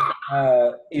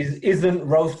that isn't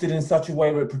roasted in such a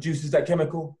way where it produces that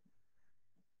chemical?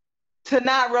 To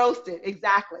not roast it,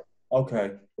 exactly.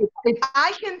 Okay.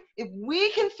 If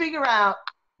we can figure out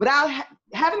without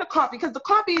having a coffee, because the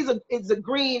coffee is a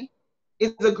green,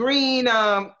 It's a green,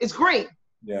 it's green.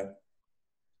 Yeah.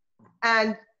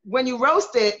 And when you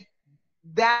roast it,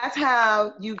 that's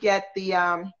how you get the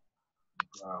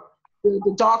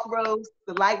dark roast,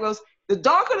 the light roast. The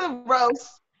darker the roast,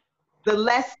 the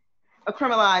less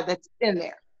acrylamide that's in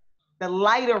there. The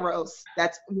lighter roast,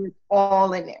 that's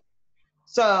all in there.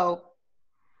 So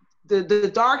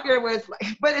the darker was,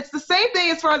 but it's the same thing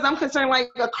as far as I'm concerned,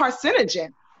 like a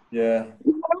carcinogen. Yeah.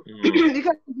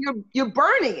 Because you're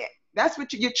burning it. That's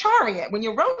what you're charring it when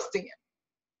you're roasting it.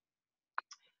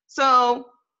 So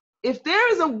if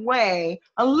there is a way,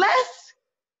 unless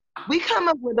we come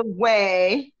up with a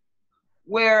way,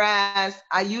 whereas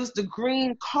I use the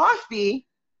green coffee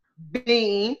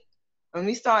bean, when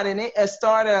we start a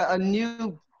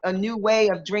new way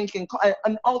of drinking,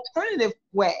 an alternative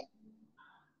way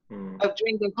of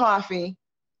drinking coffee,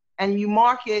 and you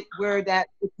market where that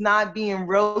it's not being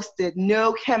roasted,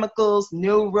 no chemicals,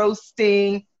 no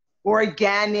roasting,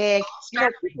 organic.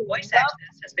 Starbuck voice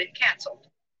access has been canceled.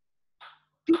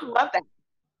 People love that.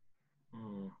 I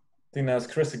think that's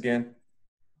Chris again.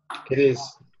 It is.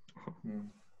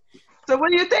 So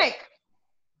what do you think?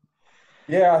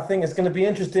 Yeah, I think it's going to be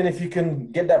interesting if you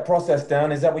can get that process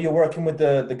down. Is that what you're working with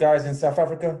the guys in South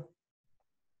Africa?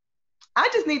 I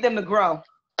just need them to grow.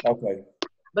 Okay.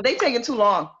 But they taking too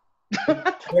long.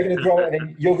 They're going to grow it,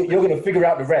 and you're going to figure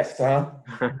out the rest, huh?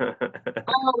 I'm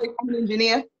an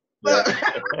engineer. Yeah.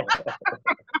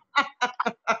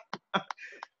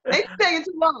 They taking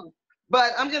too long.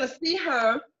 But I'm going to see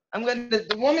her.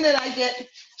 The woman that I get,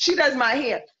 she does my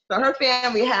hair. So her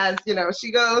family has,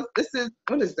 she goes,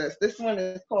 what is this? This one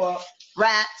is called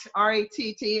Rat,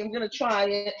 R-A-T-T. I'm going to try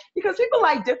it because people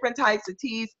like different types of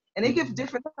teas and they give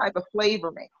different type of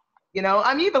flavoring.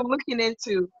 I'm even looking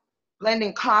into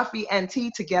blending coffee and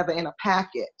tea together in a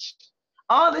package.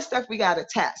 All this stuff we got to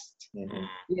test.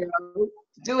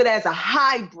 Do it as a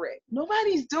hybrid.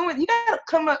 Nobody's doing, you got to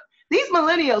come up. These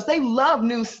millennials, they love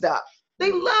new stuff.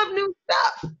 They love new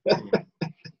stuff.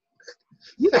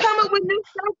 You come up with new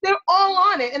stuff, they're all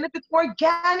on it. And if it's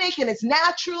organic and it's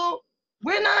natural,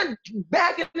 we're not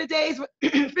back in the days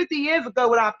 50 years ago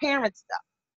with our parents' stuff.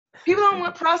 People don't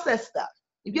want processed stuff.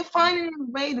 If you're finding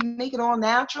a way to make it all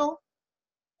natural,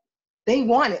 they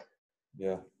want it.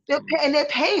 Yeah. They're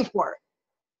paying for it.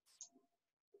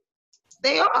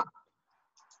 They are.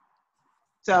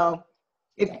 So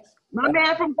if my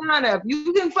man from Ghana, if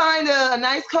you can find a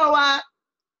nice co-op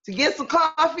to get some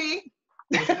coffee,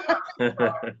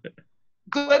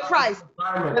 good price.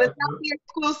 But it's got to be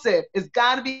exclusive. It's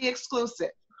got to be exclusive.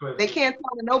 They can't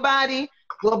tell nobody.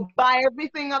 We'll buy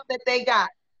everything up that they got.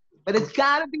 But it's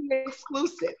got to be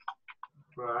exclusive.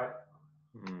 Right.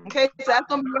 Okay, so that's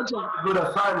going to be your job. Good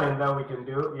assignment that we can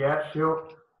do. Yeah, sure.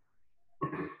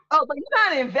 Oh, but you got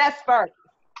to invest first.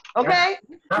 Okay?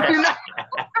 You know?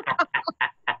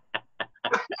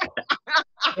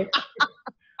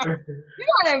 You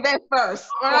got to invest first,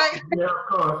 all right? Yeah, of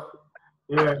course.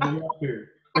 Yeah, you have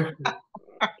to.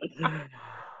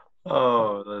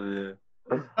 Oh,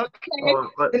 yeah. Okay.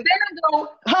 And then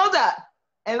hold up.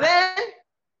 And then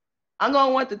I'm going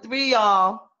to want the 3 of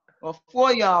y'all or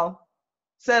 4 of y'all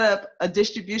set up a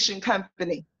distribution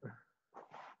company.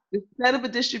 Set up a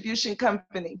distribution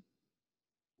company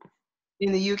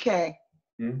in the UK.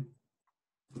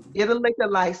 Get a liquor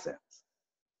license.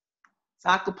 So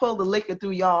I could pull the liquor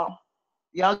through y'all.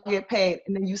 Y'all get paid,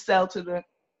 and then you sell to the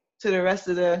rest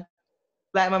of the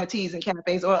Black Mama Teas and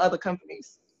cafes or other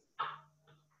companies.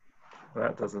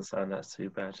 That doesn't sound that too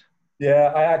bad.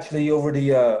 Yeah, I actually already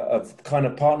have kind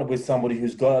of partnered with somebody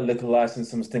who's got a liquor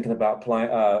license and was thinking about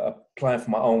applying for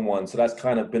my own one. So that's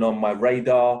kind of been on my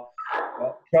radar.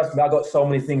 Trust me, I got so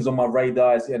many things on my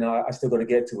radar, and I still got to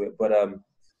get to it. But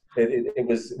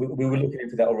we were looking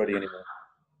into that already anyway.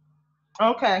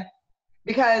 Okay.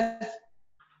 Because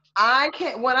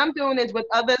what I'm doing is with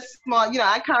other small,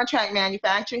 I contract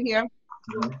manufacture here.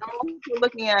 I'm also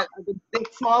looking at the big,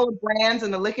 smaller brands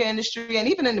in the liquor industry and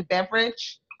even in the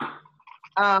beverage.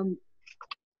 Oh,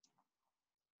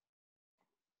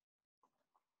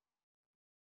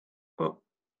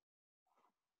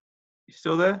 you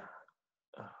still there?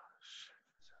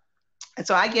 And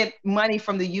so I get money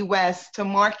from the U.S. to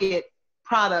market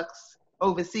products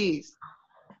overseas.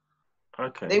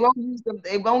 Okay. They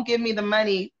won't give me the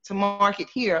money to market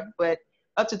here, but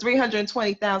up to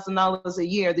 $320,000 a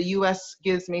year, the U.S.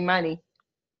 gives me money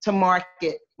to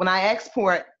market. When I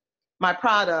export my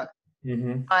product,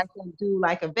 I can do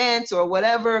like events or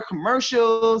whatever,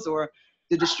 commercials, or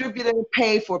the distributor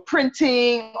pay for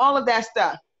printing, all of that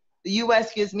stuff. The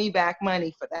U.S. gives me back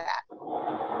money for that.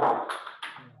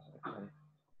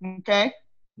 Okay?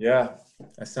 Yeah,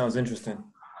 that sounds interesting.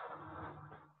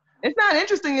 It's not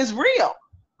interesting. It's real.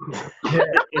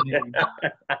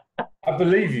 I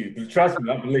believe you. Trust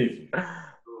me, I believe you.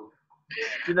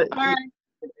 You know, All right.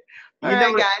 you All know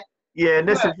right, what- guys. Yeah,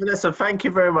 listen, Vanessa, thank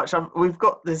you very much.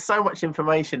 There's so much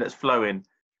information that's flowing.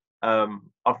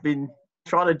 I've been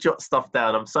trying to jot stuff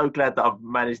down. I'm so glad that I've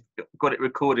got it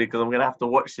recorded because I'm going to have to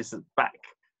watch this back.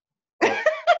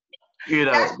 You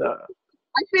know,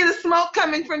 I see the smoke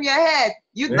coming from your head.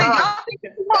 You think y'all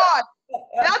thinking too hard.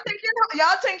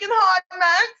 Y'all thinking hard,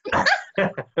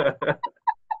 man.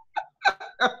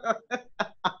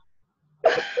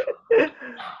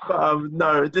 but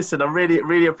no, listen, I really,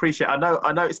 really appreciate it.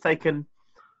 I know it's taken.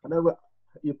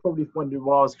 You're probably wondering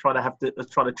why I was trying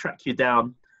to track you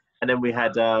down, and then we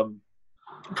had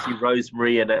see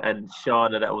Rosemary and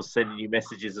Shana that was sending you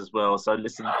messages as well. So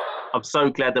listen, I'm so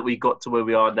glad that we got to where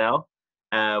we are now.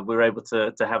 We're able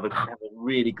to have a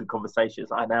really good conversation.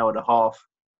 It's like an hour and a half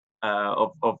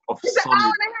of It's an solid.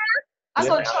 hour and a half? I'm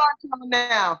going to charge you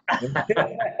now.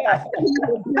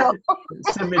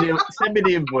 Send me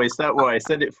the invoice. That way,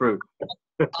 send it through.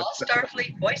 All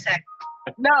Starfleet voice actors.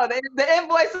 No, the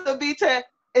invoice will be to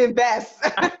invest.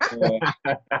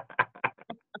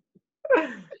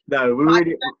 No, we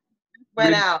really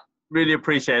Went out. really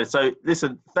appreciate it. So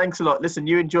listen, thanks a lot. Listen,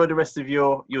 you enjoy the rest of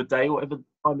your day, whatever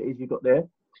time it is you got there.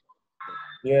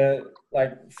 Yeah,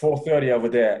 like 4:30 over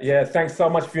there. Yeah, thanks so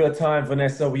much for your time,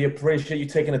 Vanessa. We appreciate you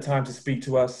taking the time to speak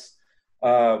to us. We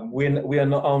are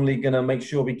not only going to make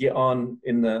sure we get on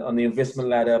the investment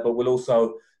ladder, but we'll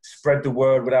also spread the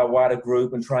word with our wider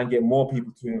group and try and get more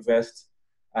people to invest.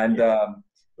 And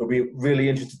we'll be really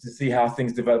interested to see how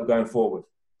things develop going forward.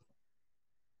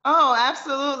 Oh,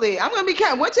 absolutely. I'm going to be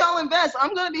once y'all invest,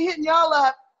 I'm going to be hitting y'all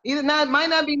up. It might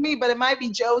not be me, but it might be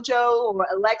JoJo or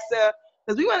Alexa,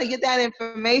 because we want to get that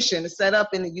information set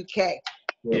up in the UK.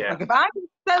 Yeah. Like if I can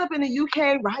set up in the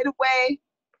UK right away,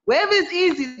 wherever it's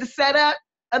easy to set up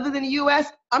other than the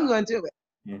US, I'm going to do it.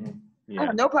 Mm-hmm. I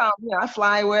have no problem. I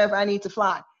fly wherever I need to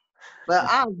fly, but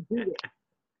I'll do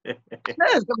it.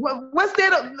 What's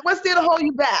there to hold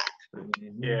you back?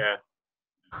 Yeah.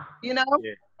 You know?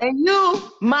 Yeah. And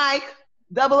you, Mike,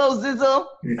 00 Zizzle,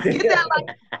 get that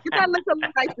liquor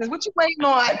license. What you waiting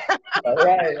on? All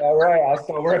right. I'll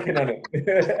start working on it.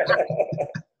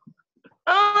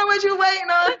 I don't know what you waiting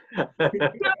on. You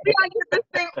gotta get this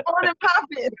thing on and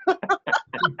popping.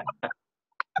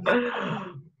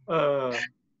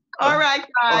 All right,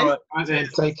 guys. All right, then.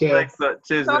 Take care. Thanks.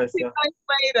 Cheers, Talk to you guys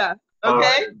later. Okay?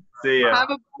 Right. See ya.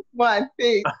 Have a good one.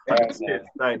 Peace. Cheers.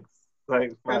 Thanks. Bye.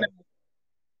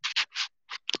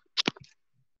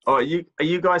 Oh, are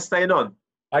you guys staying on?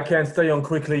 I can't stay on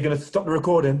quickly. You're going to stop the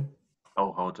recording?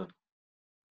 Oh, hold on.